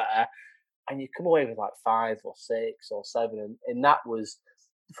well there, and you come away with like 5 or 6 or 7, and that was,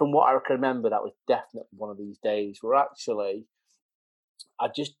 from what I can remember, that was definitely one of these days where actually I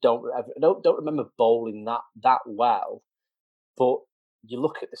just don't remember bowling that well, but you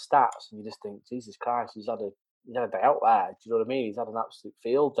look at the stats and you just think, Jesus Christ, he's had a day out there. Do you know what I mean? He's had an absolute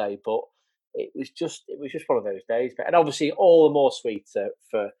field day, but it was just one of those days. And obviously, all the more sweeter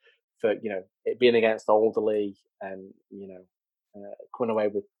for it being against Alderley, and coming away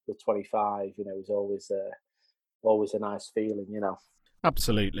with 25. Is always a nice feeling.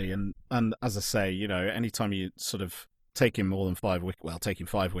 Absolutely, and as I say, anytime you sort of taking more than 5 wickets, taking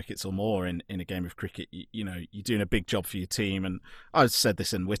 5 wickets or more in a game of cricket, you're doing a big job for your team. And I said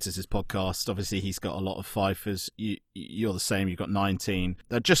this in Witters' podcast. Obviously, he's got a lot of fifers. You're the same. You've got 19.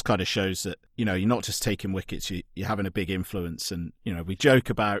 That just kind of shows that you're not just taking wickets. You're having a big influence. And we joke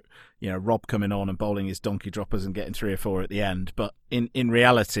about Rob coming on and bowling his donkey droppers and getting 3 or 4 at the end. But in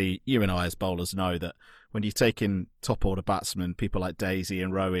reality, you and I as bowlers know that when you're taking top order batsmen, people like Daisy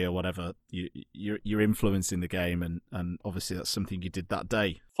and Rowie or whatever, you're influencing the game, and obviously that's something you did that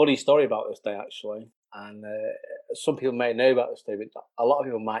day. Funny story about this day, actually, and some people may know about this story, but a lot of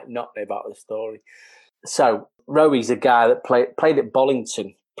people might not know about this story. So Rowie's a guy that played at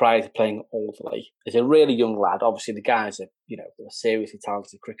Bollington prior to playing at Alderley. He's a really young lad. Obviously, the guy's a seriously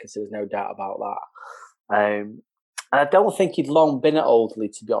talented cricketer. There's no doubt about that. And I don't think he'd long been at Alderley,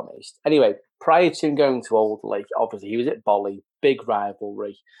 to be honest. Anyway, prior to him going to Alderley, obviously he was at Bolly, big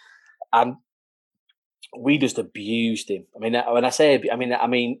rivalry, and we just abused him. I mean, when I say,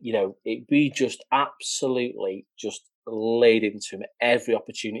 we just absolutely just laid into him every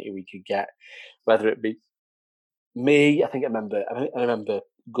opportunity we could get, whether it be me. I remember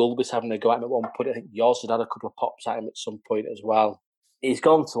Gulbis having a go at him at one point. I think Yoz had a couple of pops at him at some point as well. He's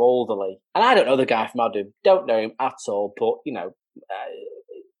gone to Alderley, and I don't know the guy from Adam. Don't know him at all, but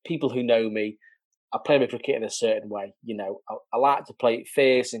people who know me, I play my cricket in a certain way. I like to play it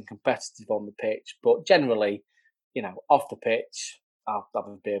fierce and competitive on the pitch, but generally, off the pitch, I'll have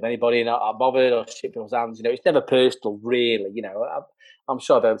a beer with anybody, not bothered or shake people's hands. It's never personal, really. I'm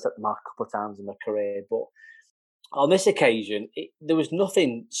sure I've overstepped the mark a couple of times in my career, but on this occasion, there was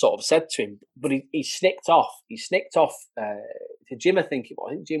nothing sort of said to him, but he snicked off. He snicked off to Jim, I think it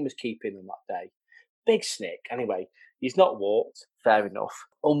was. I think Jim was keeping him that day. Big snick. Anyway, he's not walked. Fair enough.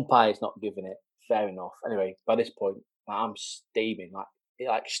 Umpire's not giving it. Fair enough. Anyway, by this point, I'm steaming.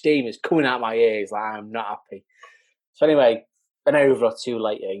 Like steam is coming out my ears. Like, I'm not happy. So anyway, an over or 2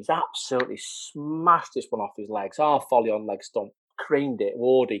 later, he's absolutely smashed this one off his legs. Half volley on leg stump. Creamed it,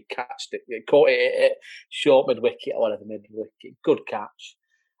 Wardy catched it, caught it at short mid wicket or whatever, mid wicket, good catch.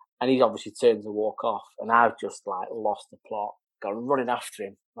 And he's obviously turned to walk off, and I've just lost the plot, gone running after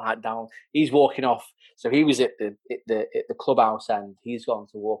him, down. He's walking off, so he was at the clubhouse end. He's gone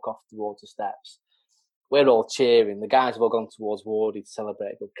to walk off towards the steps. We're all cheering. The guys have all gone towards Wardy to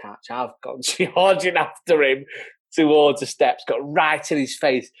celebrate a good catch. I've gone charging after him towards the steps, got right in his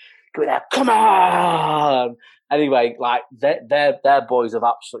face. Go there, come on! Anyway, their boys have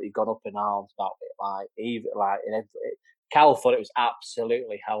absolutely gone up in arms about it. Cal thought it was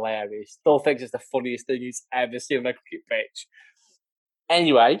absolutely hilarious. Still thinks it's the funniest thing he's ever seen on a cricket pitch.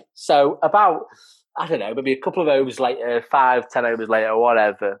 Anyway, so about I don't know, maybe a couple of overs later, 5-10 overs later,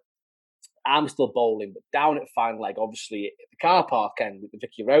 whatever. I'm still bowling, but down at fine leg, obviously at the car park end, with the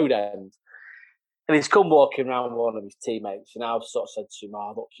Vicky Road end. And he's come walking around with one of his teammates, and I've sort of said to him,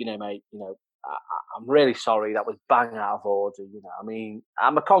 "Oh, look, mate, I'm really sorry. That was bang out of order. I mean,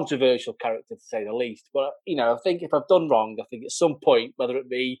 I'm a controversial character to say the least, but I think if I've done wrong, I think at some point, whether it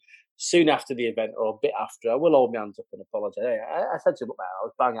be soon after the event or a bit after, I will hold my hands up and apologise." I said to him, "Look, man, I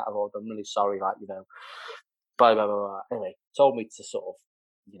was bang out of order. I'm really sorry. Blah blah blah blah." Anyway, told me to sort of,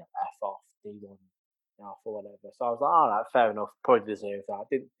 f off, D1 off or whatever. So I was like, all right, fair enough. Probably deserve that.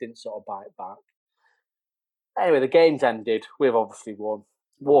 Didn't sort of bite back. Anyway, the game's ended. We've obviously won.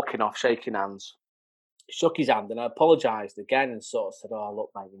 Walking off, shaking hands. Shook his hand and I apologised again and sort of said, "Oh,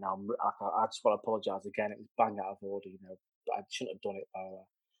 look, mate, I just want to apologise again. It was bang out of order, I shouldn't have done it."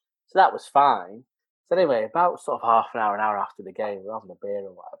 So that was fine. So anyway, about sort of half an hour after the game, we were having a beer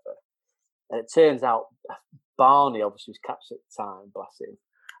or whatever. And it turns out Barney obviously was captain at the time, bless him.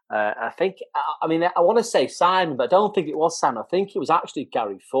 I think, I want to say Simon, but I don't think it was Simon. I think it was actually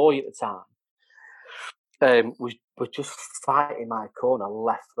Gary Foy at the time. Was just fighting my corner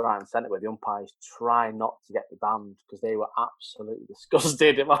left, right, and centre, where the umpires try not to get me banned because they were absolutely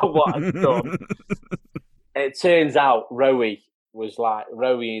disgusted about what I'd done. It turns out Rowie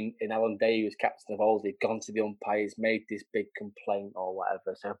in Alan Davies, captain of Oldie, had gone to the umpires, made this big complaint or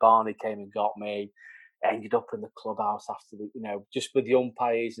whatever. So Barney came and got me. Ended up in the clubhouse after just with the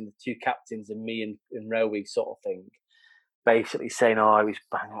umpires and the two captains and me and Rowie sort of thing. Basically saying, "Oh, he was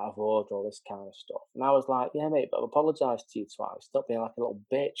bang out of order," all this kind of stuff. And I was like, "Yeah, mate, but I've apologised to you twice. Stop being like a little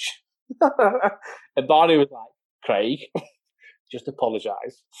bitch." And Barney was like, "Craig, just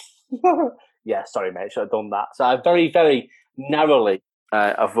apologise." "Yeah, sorry, mate, should have done that." So I very, very narrowly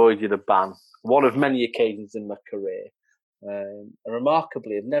avoided a ban. One of many occasions in my career. And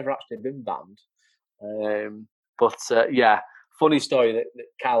remarkably, I've never actually been banned. But funny story that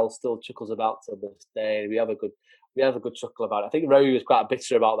Cal still chuckles about to this day. We have a good chuckle about it. I think Rowie was quite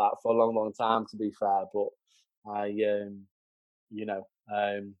bitter about that for a long, long time, to be fair. But I,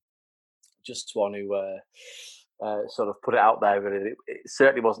 just want to sort of put it out there. But it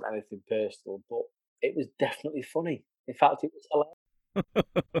certainly wasn't anything personal, but it was definitely funny. In fact, it was hilarious.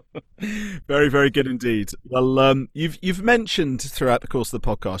 Very, very good indeed. Well, you've mentioned throughout the course of the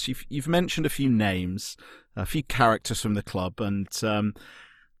podcast, you've mentioned a few names, a few characters from the club, and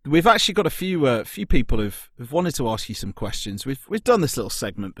we've actually got a few people who've wanted to ask you some questions. We've done this little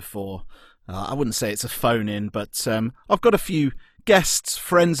segment before. I wouldn't say it's a phone in, but I've got a few guests,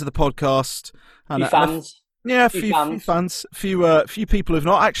 friends of the podcast, and fans. A few fans, a few people who've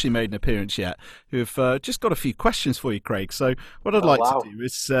not actually made an appearance yet, who've just got a few questions for you, Craig. So what I'd like to do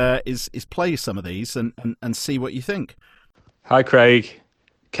is play some of these and see what you think. Hi, Craig.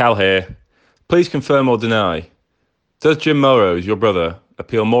 Cal here. Please confirm or deny. Does Jim Morrows, your brother,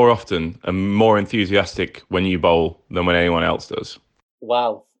 appeal more often and more enthusiastic when you bowl than when anyone else does?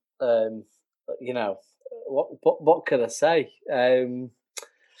 Well, what can I say?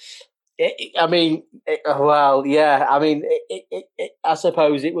 I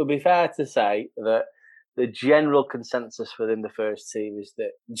suppose it would be fair to say that the general consensus within the first team is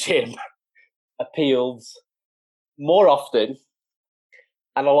that Jim appeals more often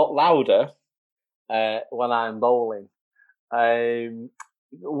and a lot louder when I'm bowling.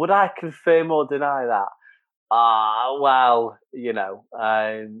 Would I confirm or deny that?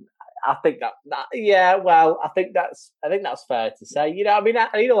 I think I think that's fair to say. I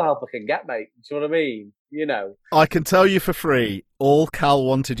need all the help I can get, mate. Do you know what I mean? I can tell you for free, all Cal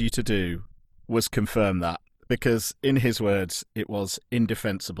wanted you to do was confirm that, because in his words, it was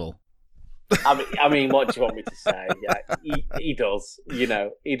indefensible. I mean, what do you want me to say? Yeah, he does. He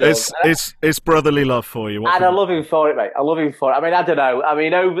does. It's brotherly love for you. And I love him for it, mate. I love him for it. I mean, I don't know. I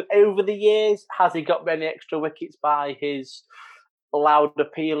mean, over the years, has he got many extra wickets by his loud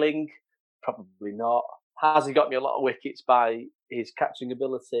appealing? Probably not. Has he got me a lot of wickets by his catching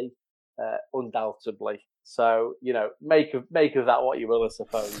ability? Undoubtedly. So, make of that what you will, I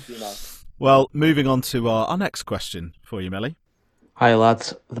suppose. Well, moving on to our next question for you, Melly. Hi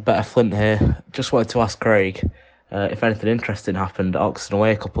lads, the Better Flint here. Just wanted to ask Craig if anything interesting happened at Oxton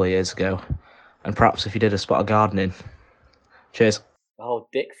Away a couple of years ago, and perhaps if you did a spot of gardening. Cheers. Oh,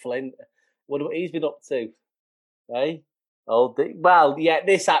 Dick Flint. What he's been up to? Eh? Oh, well, yeah,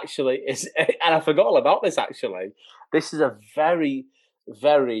 this actually is, and I forgot all about this actually. This is a very,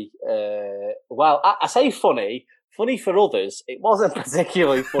 very, I say funny for others. It wasn't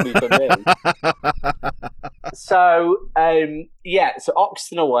particularly funny for me. So, so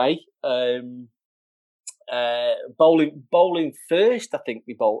Oxton Away, bowling first. I think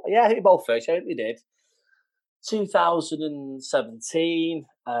we bowled. Yeah, I think we bowled first. I think we did. 2017.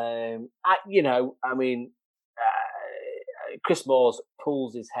 Chris Moores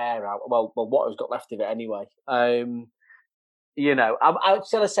pulls his hair out. Well, what has got left of it anyway. Shall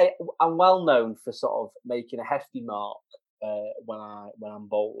I say, I'm well known for sort of making a hefty mark when I'm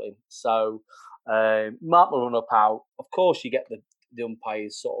bowling. So mark my run up out. Of course, you get the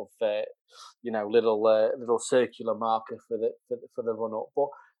umpire's sort of little circular marker for the run up. But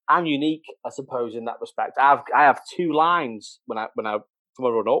I'm unique, I suppose, in that respect. I have two lines when I from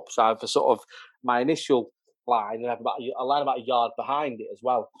a run up. So I have sort of my initial line, and I have a line about a yard behind it as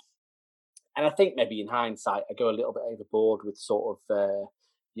well. And I think maybe in hindsight, I go a little bit overboard with sort of,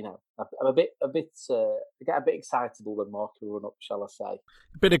 I'm a bit, I get a bit excitable when marking a run up, shall I say?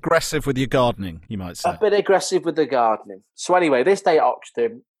 A bit aggressive with your gardening, you might say. A bit aggressive with the gardening. So anyway, this day at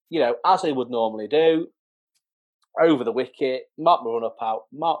Oxton, as I would normally do, over the wicket, mark my run up out,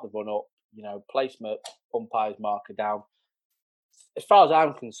 mark the run up, place my umpire's marker down. As far as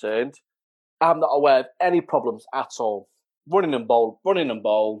I'm concerned, I'm not aware of any problems at all. Running and bowl.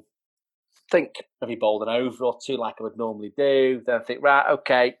 Think maybe bowled an over or two like I would normally do. Then I think, right,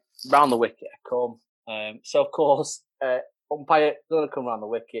 okay, round the wicket I come. So of course, umpire going to come round the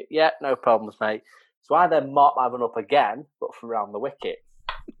wicket. Yeah, no problems, mate. So I then mark my run up again, but for round the wicket,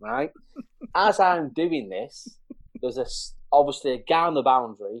 right? As I'm doing this, there's obviously a guy on the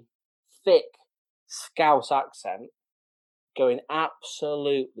boundary, thick Scouse accent, going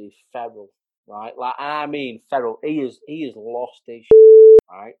absolutely feral, right? Like, I mean feral. He is lost his shit,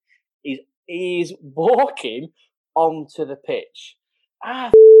 right? He's walking onto the pitch.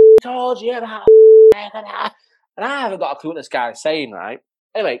 I told you that. And I haven't got a clue what this guy's saying, right?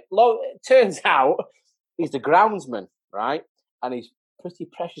 Anyway, it turns out he's the groundsman, right? And he's pretty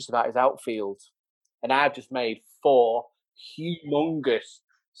precious about his outfield. And I've just made 4 humongous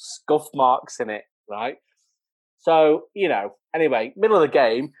scuff marks in it, right? So, anyway, middle of the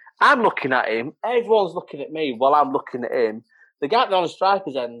game, I'm looking at him. Everyone's looking at me while I'm looking at him. The guy on the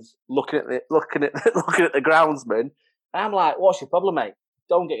striker's end's looking at the groundsman. And I'm like, what's your problem, mate?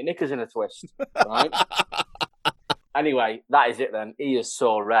 Don't get your knickers in a twist, right? Anyway, that is it then. He is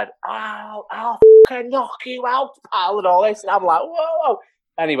so red. I'll fucking knock you out, pal, and all this. And I'm like, whoa.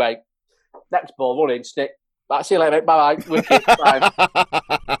 Anyway, next ball, run in, snick. Right, see you later, mate. Bye-bye. Wicked. Bye.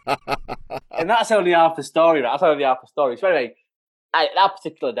 And that's only half the story, right? That's only half the story. So anyway, that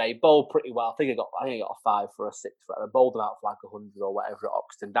particular day, bowled pretty well. I think I got a 5 for a 6. I bowled them out for like 100 or whatever at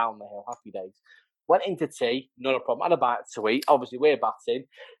Oxton, down the hill, happy days. Went into tea, not a problem. Had a bite to eat. Obviously, we're batting.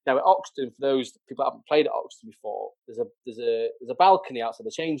 Now at Oxton, for those people that haven't played at Oxton before, there's a balcony outside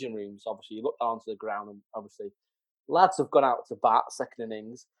the changing rooms. Obviously, you look down to the ground, and obviously, lads have gone out to bat, second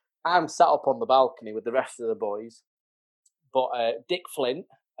innings. I'm sat up on the balcony with the rest of the boys, but Dick Flint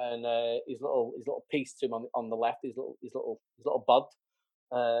and his little piece to him on the left, his little bud.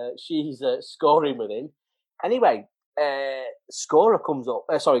 She's scoring with him. Anyway,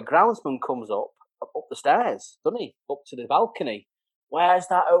 groundsman comes up the stairs, doesn't he? Up to the balcony. Where's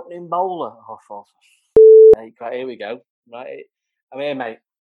that opening bowler? Oh, for sake, right, here we go. Right, I'm here, mate.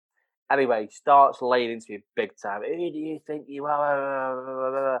 Anyway, starts laying into me big time. Who do you think you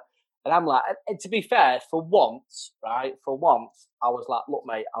are? And I'm like, and to be fair, for once, I was like, look,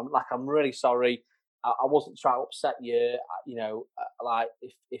 mate, I'm really sorry. I wasn't trying to upset you. Like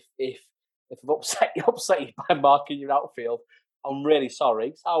if I've upset you by marking your outfield, I'm really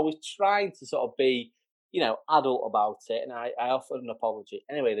sorry. So I was trying to sort of be, adult about it, and I offered an apology.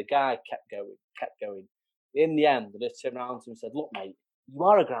 Anyway, the guy kept going. In the end, I just turned around to him and said, look, mate, you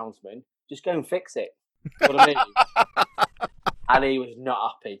are a groundsman. Just go and fix it. You know what I mean? And he was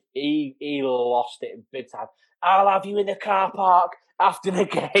not happy. He lost it in big time. I'll have you in the car park after the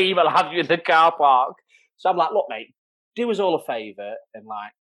game. I'll have you in the car park. So I'm like, look, mate, do us all a favour and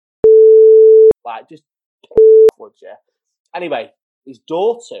just would you? Anyway, his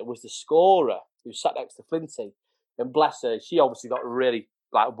daughter was the scorer who sat next to Flinty, and bless her, she obviously got really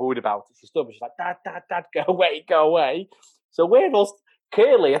worried about it. She stood up, she's like, Dad, go away. So we're all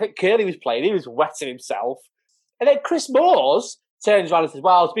Curly. I think Curly was playing. He was wetting himself, and then Chris Moores turns around and says,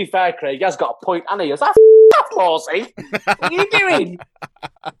 "Well, to be fair, Craig, he has got a point." And he goes, Morsey, what are you doing?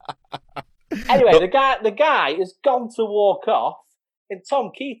 Anyway, the guy has gone to walk off, and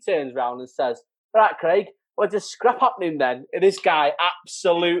Tom Key turns around and says, "Right, Craig, what's the scrap happening then?" And this guy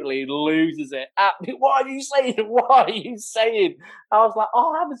absolutely loses it. What are you saying? I was like,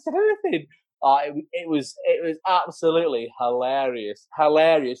 I haven't said anything. It was absolutely hilarious.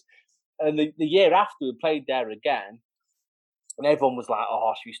 And the year after we played there again, And everyone was like,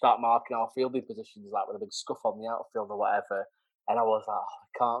 "Oh, should we start marking our fielding positions like with a big scuff on the outfield or whatever?" And I was like, oh,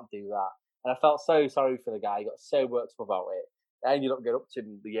 "I can't do that." And I felt so sorry for the guy. He got so worked up about it. And you don't get up to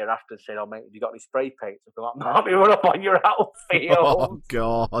him the year after and say, "Oh, mate, have you got any spray paint?" So I'm like, "Mark me run up on your outfield." Oh,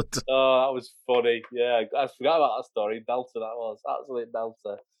 God. Oh, that was funny. Yeah, I forgot about that story. Belter, that was. Absolute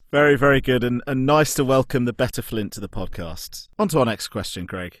belter. Very, very good. And nice to welcome the better Flint to the podcast. On to our next question,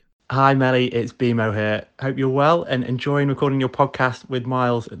 Craig. Hi, Melly. It's BMO here. Hope you're well and enjoying recording your podcast with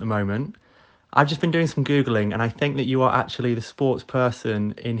Miles at the moment. I've just been doing some Googling, and I think that you are actually the sports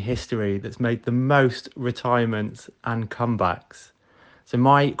person in history that's made the most retirements and comebacks. So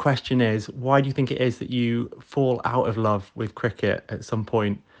my question is, why do you think it is that you fall out of love with cricket at some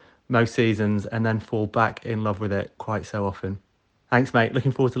point most seasons and then fall back in love with it quite so often? Thanks, mate.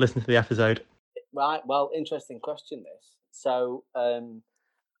 Looking forward to listening to the episode. Right. Well, interesting question, this. So,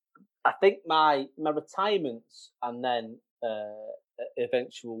 I think my retirements and then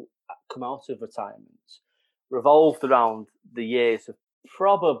eventual come out of retirement revolved around the years of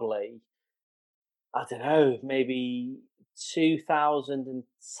probably, I don't know, maybe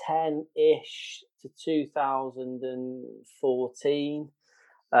 2010-ish to 2014.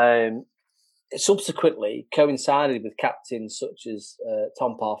 Subsequently coincided with captains such as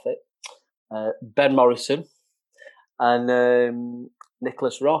Tom Parfitt, Ben Morrison, and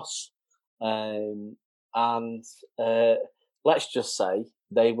Nicholas Ross. And let's just say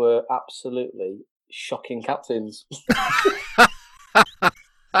they were absolutely shocking captains.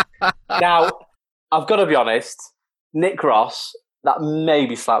 Now, I've got to be honest, Nick Ross, that may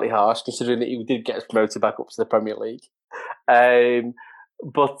be slightly harsh considering that he did get us promoted back up to the Premier League.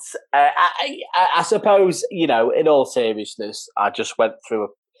 But I suppose, in all seriousness, I just went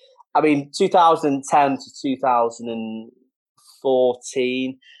through 2010 to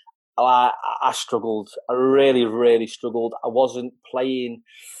 2014, I struggled. I really, really struggled. I wasn't playing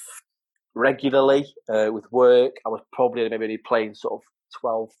regularly with work. I was probably maybe playing sort of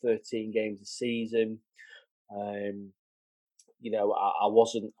 12, 13 games a season. I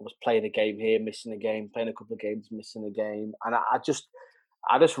was playing a game here, missing a game, playing a couple of games, missing a game. And I just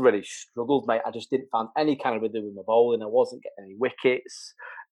really struggled, mate. I just didn't find any kind of rhythm with my bowling. I wasn't getting any wickets.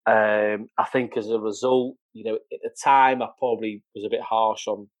 I think as a result, at the time, I probably was a bit harsh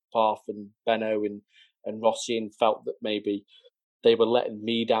on Parth and Benno and Rossi and felt that maybe they were letting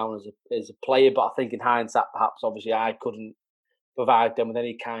me down as a player. But I think in hindsight, perhaps obviously I couldn't provide them with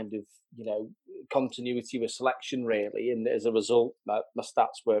any kind of, continuity with selection really. And as a result, my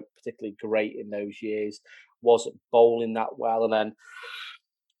stats weren't particularly great in those years. Wasn't bowling that well. And then,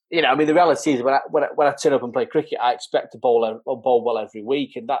 the reality is when I turn up and play cricket, I expect to bowl well every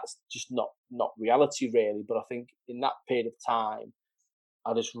week. And that's just not reality really. But I think in that period of time,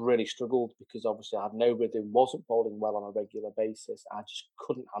 I just really struggled because obviously I had no rhythm, wasn't bowling well on a regular basis. I just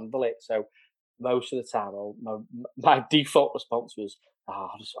couldn't handle it. So most of the time, my default response was,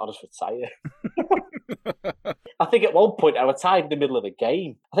 I'll just retire. I think at one point I retired in the middle of a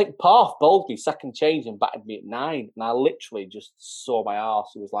game. I think Parth bowled me second change and batted me at 9. And I literally just saw my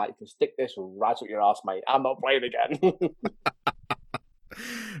arse and was like, "You can stick this right up your arse, mate. I'm not playing again."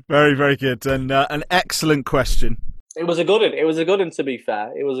 Very, very good. And an excellent question. It was a good one. It was a good one, to be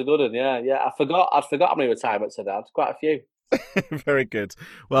fair. It was a good one, yeah. I'd forgot how many retirements I'd had. Quite a few. Very good.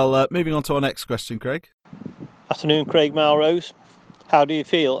 Well, moving on to our next question, Craig. Afternoon, Craig Melrose. How do you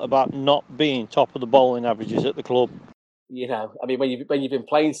feel about not being top of the bowling averages at the club? When you've been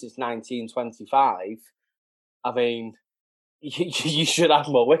playing since 1925, you should have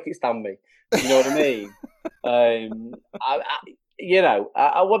more wickets than me. You know what I mean?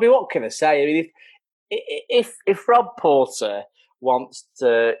 What can I say? I mean, if Rob Porter wants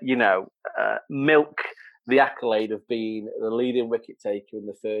to, milk the accolade of being the leading wicket taker in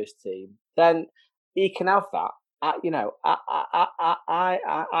the first team, then he can have that. I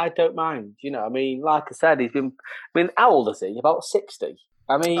don't mind. Like I said, he's been. How old is he? About 60.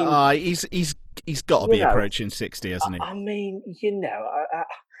 He's got to be approaching 60, hasn't he?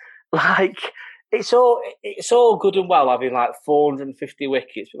 It's all good and well having like 450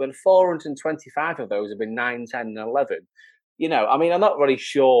 wickets, but when 425 of those have been 9, 10, and 11, I'm not really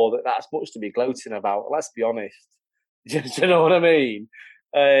sure that that's much to be gloating about. Let's be honest. Do you know what I mean?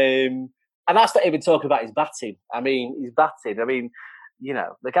 And that's not even talking about his batting. His batting.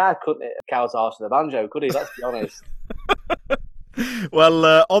 The guy couldn't hit a cow's arse with a banjo, could he? Let's be honest.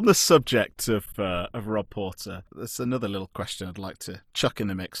 Well, on the subject of Rob Porter, there's another little question I'd like to chuck in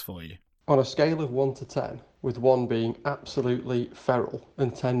the mix for you. On a scale of 1 to 10, with 1 being absolutely feral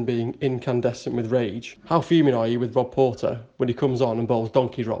and 10 being incandescent with rage, how fuming are you with Rob Porter when he comes on and bowls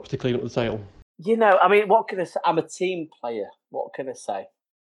donkey drops to clean up the tail? What can I say? I'm a team player. what can I say?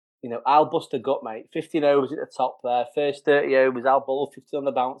 I'll bust a gut, mate. 15 overs at the top there. First 30 overs, I'll bowl 50 on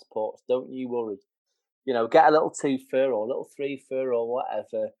the bounce ports. Don't you worry. Get a little 2-fer or a little 3-fer or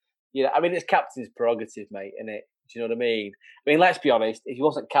whatever. It's captain's prerogative, mate, isn't it? Do you know what I mean? Let's be honest. If he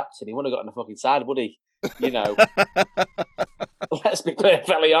wasn't captain, he wouldn't have got on the fucking side, would he? Let's be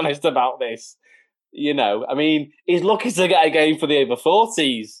perfectly honest about this. He's lucky to get a game for the over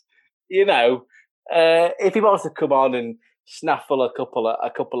 40s. If he wants to come on and snaffle a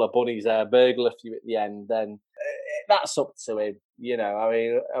couple of bunnies there, burgle a few at the end, then that's up to him.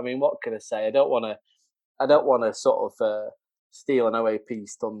 What can I say? I don't want to sort of steal an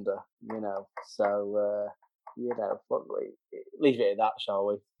OAP's thunder. So leave it at that, shall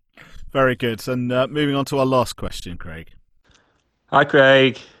we? Very good. And moving on to our last question, Craig. Hi,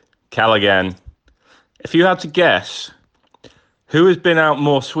 Craig. Cal again. If you had to guess, who has been out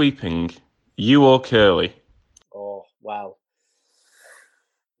more sweeping, you or Curly? Oh, wow.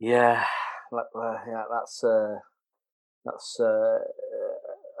 Yeah, that's a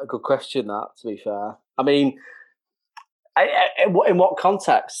good question. That, to be fair, in what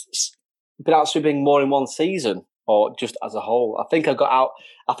context? Been out sweeping more in one season, or just as a whole? I think I got out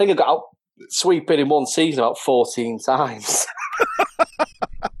sweeping in one season about 14 times.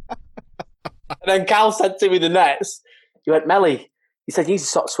 And then Cal said to me the next, he went, Melly, he said, you need to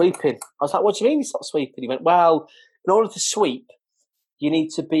stop sweeping. I was like, what do you mean you stop sweeping? He went, well, in order to sweep, you need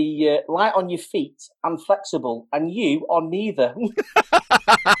to be light on your feet and flexible, and you are neither.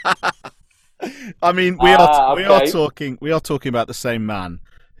 We are talking about the same man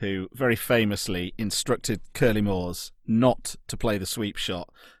who very famously instructed Curly Moores not to play the sweep shot,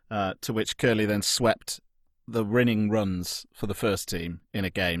 to which Curly then swept the winning runs for the first team in a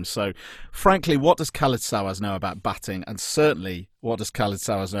game. So, frankly, what does Khaled Sawaz know about batting? And certainly, what does Khaled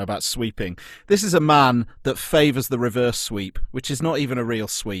Sawaz know about sweeping? This is a man that favours the reverse sweep, which is not even a real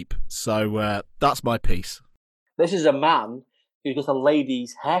sweep. So, that's my piece. This is a man who got a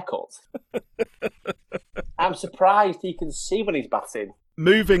lady's haircut. I'm surprised he can see when he's batting.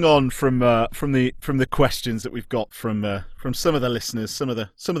 Moving on from the questions that we've got from some of the listeners, some of the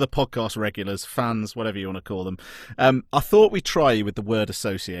podcast regulars, fans, whatever you want to call them, I thought we'd try you with the word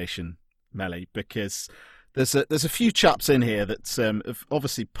association, Melly, because there's a few chaps in here that have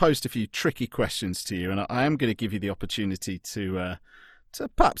obviously posed a few tricky questions to you, and I am going to give you the opportunity to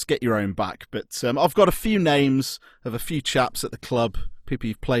perhaps get your own back. But I've got a few names of a few chaps at the club, people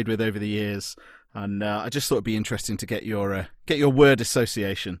you've played with over the years. And I just thought it'd be interesting to get your word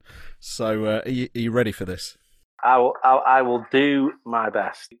association. So, are you ready for this? I will do my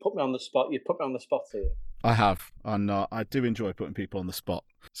best. You put me on the spot. You put me on the spot here. I have, and I do enjoy putting people on the spot.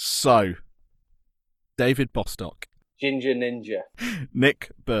 So, David Bostock, Ginger Ninja,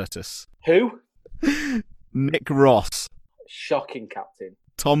 Nick Burtis, who? Nick Ross, shocking captain,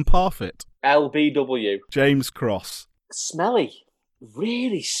 Tom Parfitt, LBW, James Cross, smelly,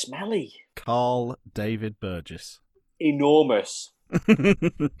 really smelly. Carl David Burgess. Enormous.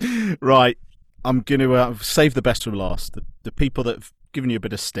 Right, I'm going to save the best for last. The people that have given you a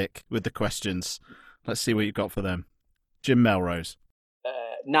bit of stick with the questions. Let's see what you've got for them. Jim Melrose.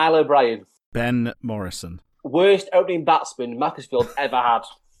 Niall O'Brien. Ben Morrison. Worst opening batsman Macclesfield ever had.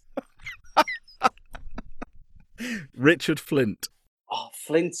 Richard Flint. Oh,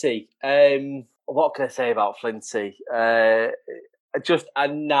 Flinty. What can I say about Flinty? Just a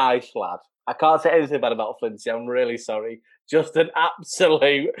nice lad. I can't say anything bad about Flinty. I'm really sorry. Just an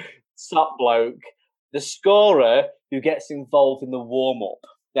absolute top bloke. The scorer who gets involved in the warm-up.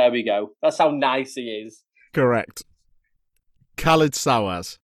 There we go. That's how nice he is. Correct. Khaled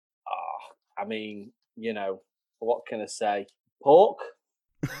Sawaz. Oh, what can I say? Pork?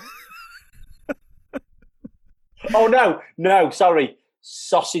 Oh, no, sorry.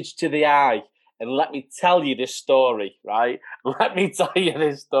 Sausage to the eye. And let me tell you this story, right? Let me tell you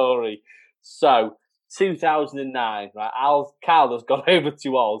this story. So, 2009, right? Carl has gone over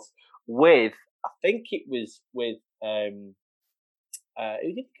to Oz with, I think it was with, who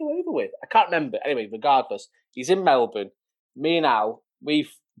did he go over with? I can't remember. Anyway, regardless, he's in Melbourne. Me and Al,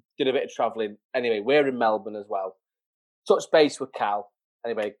 we've did a bit of travelling. Anyway, we're in Melbourne as well. Touch base with Cal.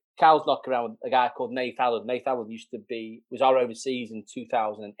 Anyway, Cal's knocking around with a guy called Nath Allen. Nath Allen was our overseas in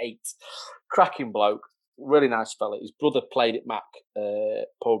 2008. Cracking bloke. Really nice fella. His brother played at Mac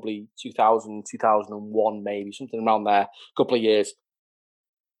probably 2000, 2001 maybe, something around there. A couple of years.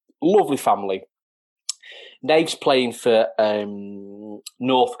 Lovely family. Nave's playing for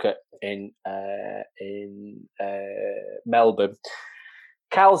Northcote in Melbourne.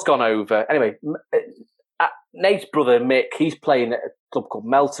 Cal's gone over. Anyway, Nate's brother Mick, he's playing at a club called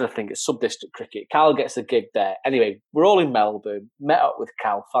Melton, I think it's sub-district cricket. Cal gets a gig there. Anyway, we're all in Melbourne, met up with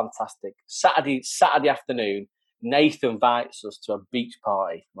Cal, fantastic. Saturday afternoon, Nate invites us to a beach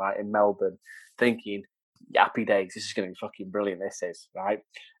party, right, in Melbourne, thinking, happy days, this is going to be fucking brilliant, this is, right?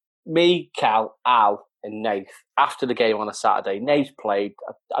 Me, Cal, Al, and Nate, after the game on a Saturday, Nate played.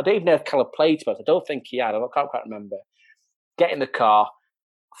 I don't even know if Cal had played to us. I don't think he had. I can't quite remember. Get in the car,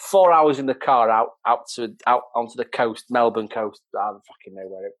 4 hours in the car out onto the coast, Melbourne coast. I don't fucking know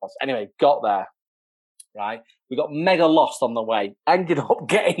where it was. Anyway, got there, right? We got mega lost on the way. Ended up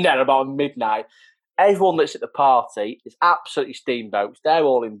getting there about midnight. Everyone that's at the party is absolutely steamboats. They're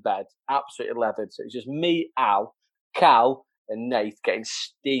all in bed, absolutely leathered. So it's just me, Al, Cal, and Nate getting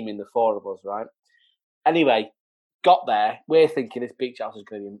steaming, the four of us, right? Anyway, got there. We're thinking this beach house is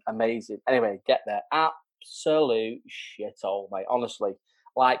going to be amazing. Anyway, get there. Absolute shithole, mate. Honestly,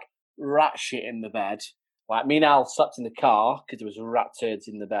 like rat shit in the bed. Like me and Al slept in the car because there was rat turds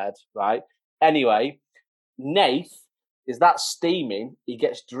in the bed, right? Anyway, Nate is that steaming. He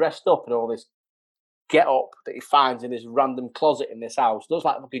gets dressed up in all this get up that he finds in this random closet in this house. Looks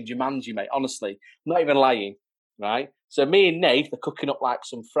like fucking Jumanji, mate. Honestly, I'm not even lying, right? So me and Nate are cooking up like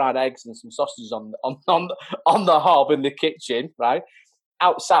some fried eggs and some sausages on the hob in the kitchen, right?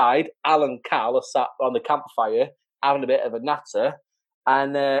 Outside, Al and Cal are sat on the campfire having a bit of a natter,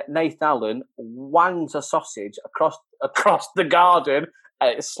 and Nathan Allen wangs a sausage across the garden,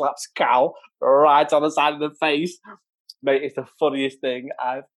 and it slaps Cal right on the side of the face. Mate, it's the funniest thing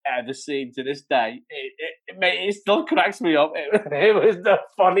I've ever seen to this day. It still cracks me up. It was the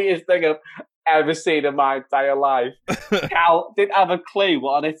funniest thing I've ever seen in my entire life. Cal didn't have a clue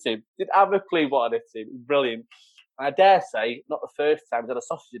what had hit him. Brilliant. And I dare say, not the first time he's had a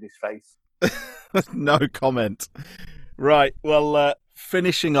sausage in his face. No comment. Right, well,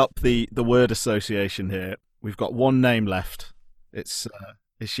 finishing up the word association here, we've got one name left. It's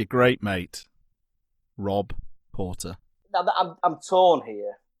your great mate, Rob Porter. Now, I'm torn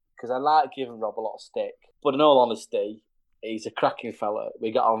here because I like giving Rob a lot of stick, but in all honesty, he's a cracking fella.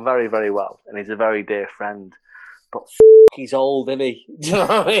 We got on very, very well, and he's a very dear friend. But he's old, isn't he? Do you know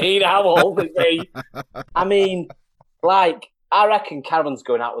what I mean? How old is he? I mean, like, I reckon Karen's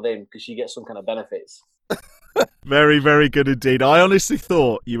going out with him because she gets some kind of benefits. Very, very good indeed. I honestly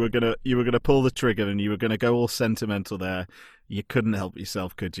thought you were gonna pull the trigger and you were gonna go all sentimental there. You couldn't help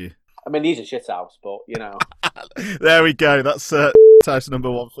yourself, could you? I mean, he's a shit house, but you know. There we go. That's house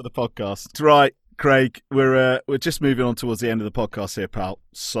number one for the podcast. Right, Craig. We're just moving on towards the end of the podcast here, pal.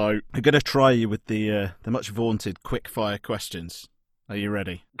 So I'm going to try you with the much vaunted quick fire questions. Are you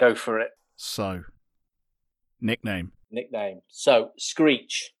ready? Go for it. So, nickname. So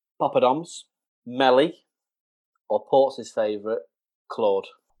Screech, Poppadoms, Melly, or Port's favourite, Claude.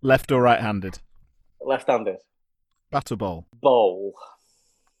 Left or right-handed? Left-handed. Bat or bowl? Bowl.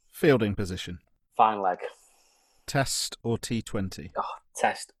 Fielding position? Fine leg. Test or T20? Oh,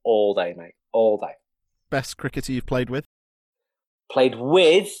 test all day, mate. All day. Best cricketer you've played with? Played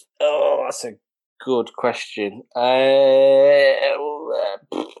with? Oh, that's a good question.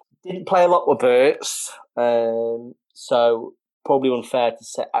 Didn't play a lot with Berts, so probably unfair to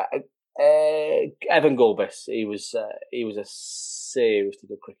say. Evan Gulbis, he was a seriously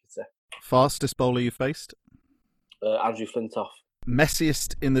good cricketer. Fastest bowler you faced? Andrew Flintoff.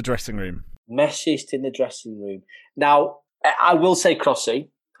 Messiest in the dressing room? Messiest in the dressing room. Now, I will say Crossy.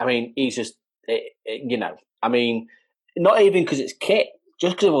 I mean, he's just, I mean, not even because it's kit,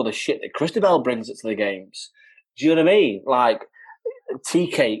 just because of all the shit that Christabel brings it to the games. Do you know what I mean? Like, tea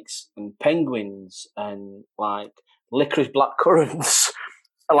cakes and penguins and, like, licorice black currants.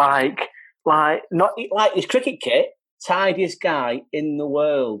 like not like his cricket kit, tidiest guy in the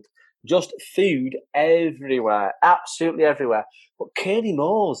world. Just food everywhere, absolutely everywhere. But Curly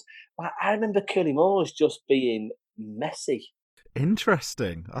Moores, I remember Curly Moores just being messy.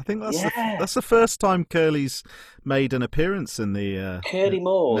 Interesting. I think that's the first time Curly's made an appearance in the Curly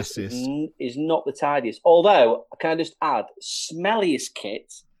Moores is not the tidiest. Although I can just add, smelliest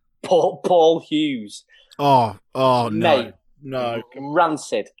kit, Paul Hughes. Oh no, mate, no,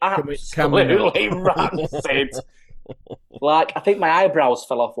 rancid, absolutely rancid. Like, I think my eyebrows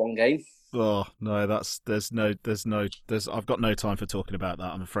fell off one game. Oh no, I've got no time for talking about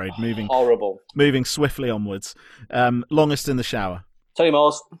that, I'm afraid. Moving swiftly onwards. Longest in the shower? Tony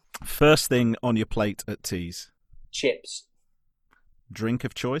Moores. First thing on your plate at teas? Chips. Drink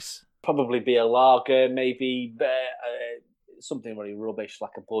of choice? Probably be a lager, maybe something really rubbish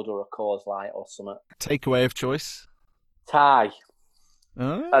like a Bud or a Coors Light or something. Takeaway of choice? Thai.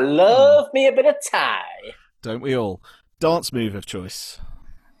 Oh. I love me a bit of Thai. Don't we all? Dance move of choice?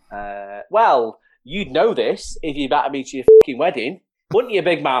 Well, you'd know this if you invited me to your fucking wedding, wouldn't you,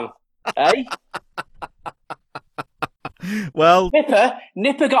 big man? Eh? Well,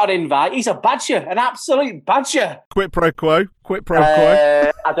 Nipper got an invite. He's a badger, an absolute badger. Quid pro quo.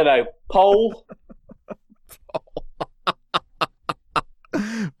 I don't know. Poll.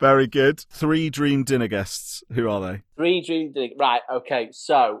 Very good. 3 dream dinner guests. Who are they? 3 dream dinner. Right. Okay.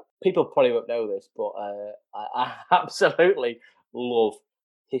 So people probably won't know this, but I absolutely love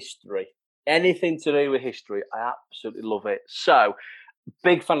history. Anything to do with history, I absolutely love it. So,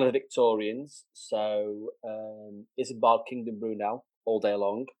 big fan of the Victorians. So, Isambard Kingdom Brunel all day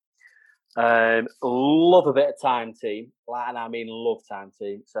long. Love a bit of Time Team, and I mean love Time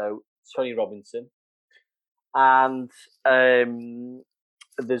Team. So, Tony Robinson, and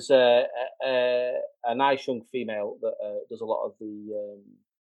there's a nice young female that does a lot of the.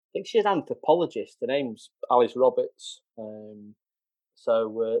 I think she's an anthropologist. Her name's Alice Roberts.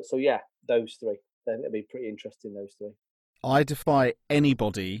 So yeah, those 3. I think it'd be pretty interesting. Those 3. I defy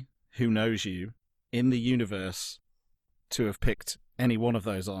anybody who knows you in the universe to have picked any one of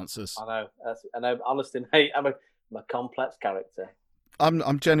those answers. I know. Honestly, mate, I'm a complex character.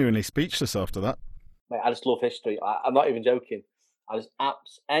 I'm genuinely speechless after that. Mate, I just love history. I'm not even joking. I just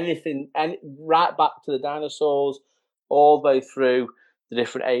anything, right back to the dinosaurs, all the way through the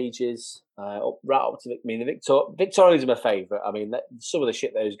different ages, right up to the Victorians are my favourite. I mean, some of the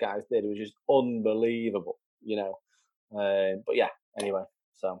shit those guys did was just unbelievable, you know. But yeah, anyway,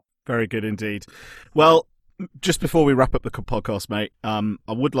 so very good indeed. Well, just before we wrap up the podcast, mate, I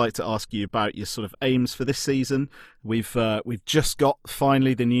would like to ask you about your sort of aims for this season. We've just got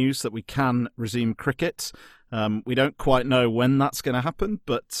finally the news that we can resume cricket. We don't quite know when that's going to happen,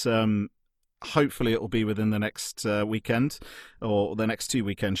 but hopefully it will be within the next weekend, or the next 2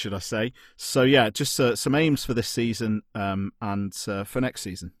 weekends, should I say. So yeah, just some aims for this season and for next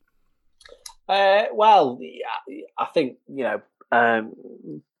season. Well, I think, you know,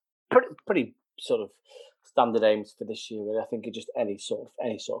 pretty sort of standard aims for this year. I think just any sort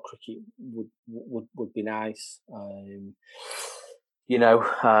of cricket would be nice. You know,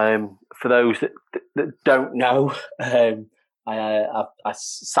 for those that don't know, I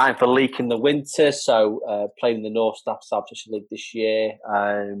signed for Leek in the winter, so playing in the North Staff South Cheshire League this year.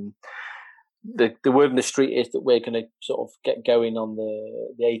 The word on the street is that we're going to sort of get going on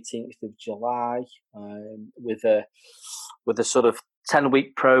the 18th of July with a sort of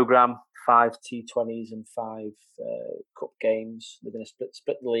 10-week programme, 5 T20s and 5 cup games. They're going to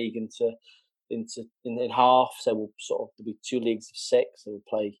split the league in half, so there'll be 2 leagues of 6. So we'll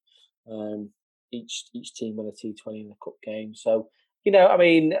play each team win a T20 and a cup game. So, you know, I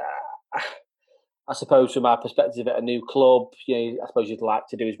mean, I suppose from our perspective at a new club, you know, I suppose you'd like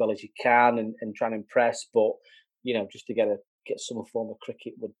to do as well as you can and try and impress, but you know, just to get some form of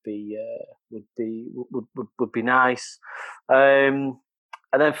cricket would be nice. And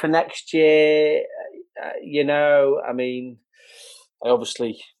then for next year, you know, I mean, I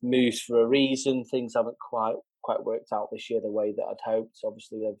obviously moved for a reason. Things haven't quite worked out this year the way that I'd hoped.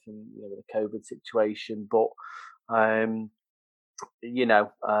 Obviously, everything, you know, with the COVID situation, but you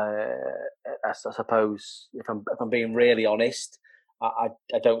know, I suppose if I'm being really honest, I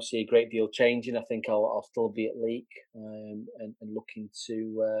don't see a great deal changing. I think I'll still be at Leek and looking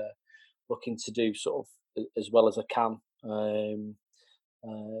to do sort of as well as I can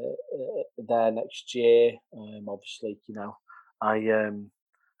there next year. Obviously, you know, I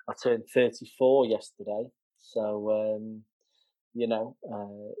turned 34 yesterday, so you know,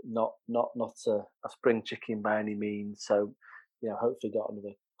 not a spring chicken by any means. So, you know, hopefully got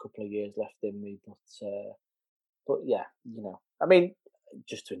another couple of years left in me, but yeah, you know, I mean,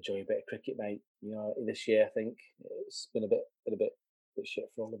 just to enjoy a bit of cricket, mate. You know, this year I think it's been a bit shit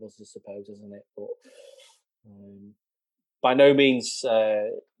for all of us, I suppose, isn't it? But by no means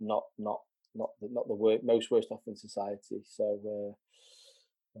not the most worst off in society. So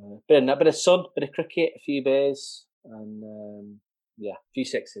bit of sun, bit of cricket, a few beers, and yeah, a few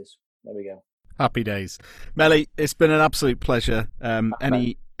sixes. There we go. Happy days. Melly, it's been an absolute pleasure.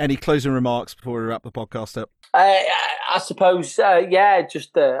 Any closing remarks before we wrap the podcast up? I suppose, yeah,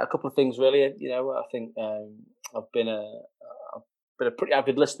 just a couple of things really. You know, I think I've been a pretty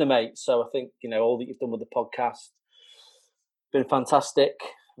avid listener, mate. So I think, you know, all that you've done with the podcast been fantastic.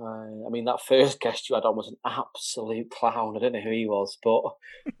 I mean, that first guest you had on was an absolute clown. I don't know who he was, but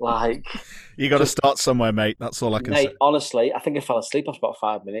like... You got to start somewhere, mate. That's all I can say. Honestly, I think I fell asleep after about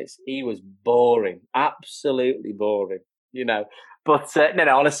 5 minutes. He was boring. Absolutely boring, you know. But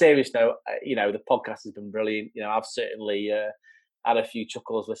no, on a serious note, you know, the podcast has been brilliant. You know, I've certainly had a few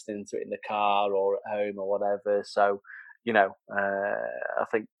chuckles listening to it in the car or at home or whatever. So, you know, I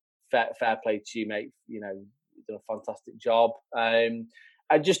think fair play to you, mate. You know, you've done a fantastic job. And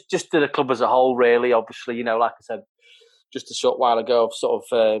just to the club as a whole, really. Obviously, you know, like I said just a short while ago, I've sort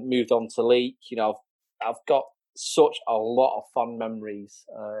of moved on to Leek. You know, I've got such a lot of fond memories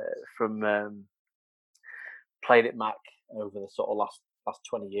from playing at Mac over the sort of last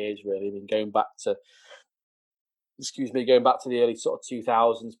 20 years, really. I mean, going back to the early sort of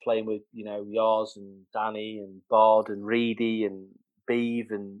 2000s, playing with, you know, Yoz and Danny and Bod and Reedy and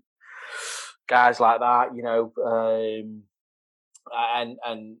Beeve and guys like that, you know,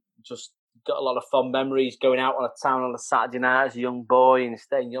 and just got a lot of fond memories going out on a town on a Saturday night as a young boy and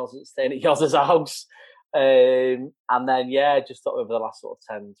staying at Yoz's house. And then, just sort of over the last sort of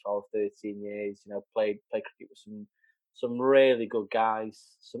 10, 12, 13 years, you know, played cricket with some really good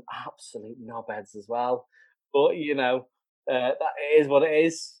guys, some absolute knobheads as well. But, you know, that is what it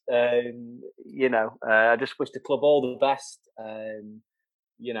is. You know, I just wish the club all the best.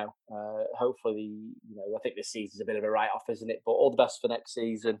 You know, hopefully, you know, I think this season's a bit of a write-off, isn't it? But all the best for next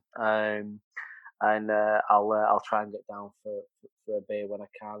season. And I'll try and get down for a beer when I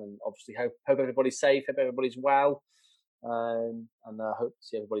can. And obviously, hope everybody's safe, hope everybody's well. And I hope to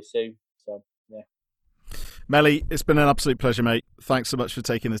see everybody soon. So, yeah. Melly, it's been an absolute pleasure, mate. Thanks so much for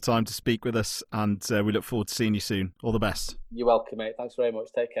taking the time to speak with us, and we look forward to seeing you soon. All the best. You're welcome, mate. Thanks very much.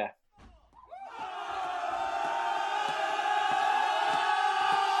 Take care.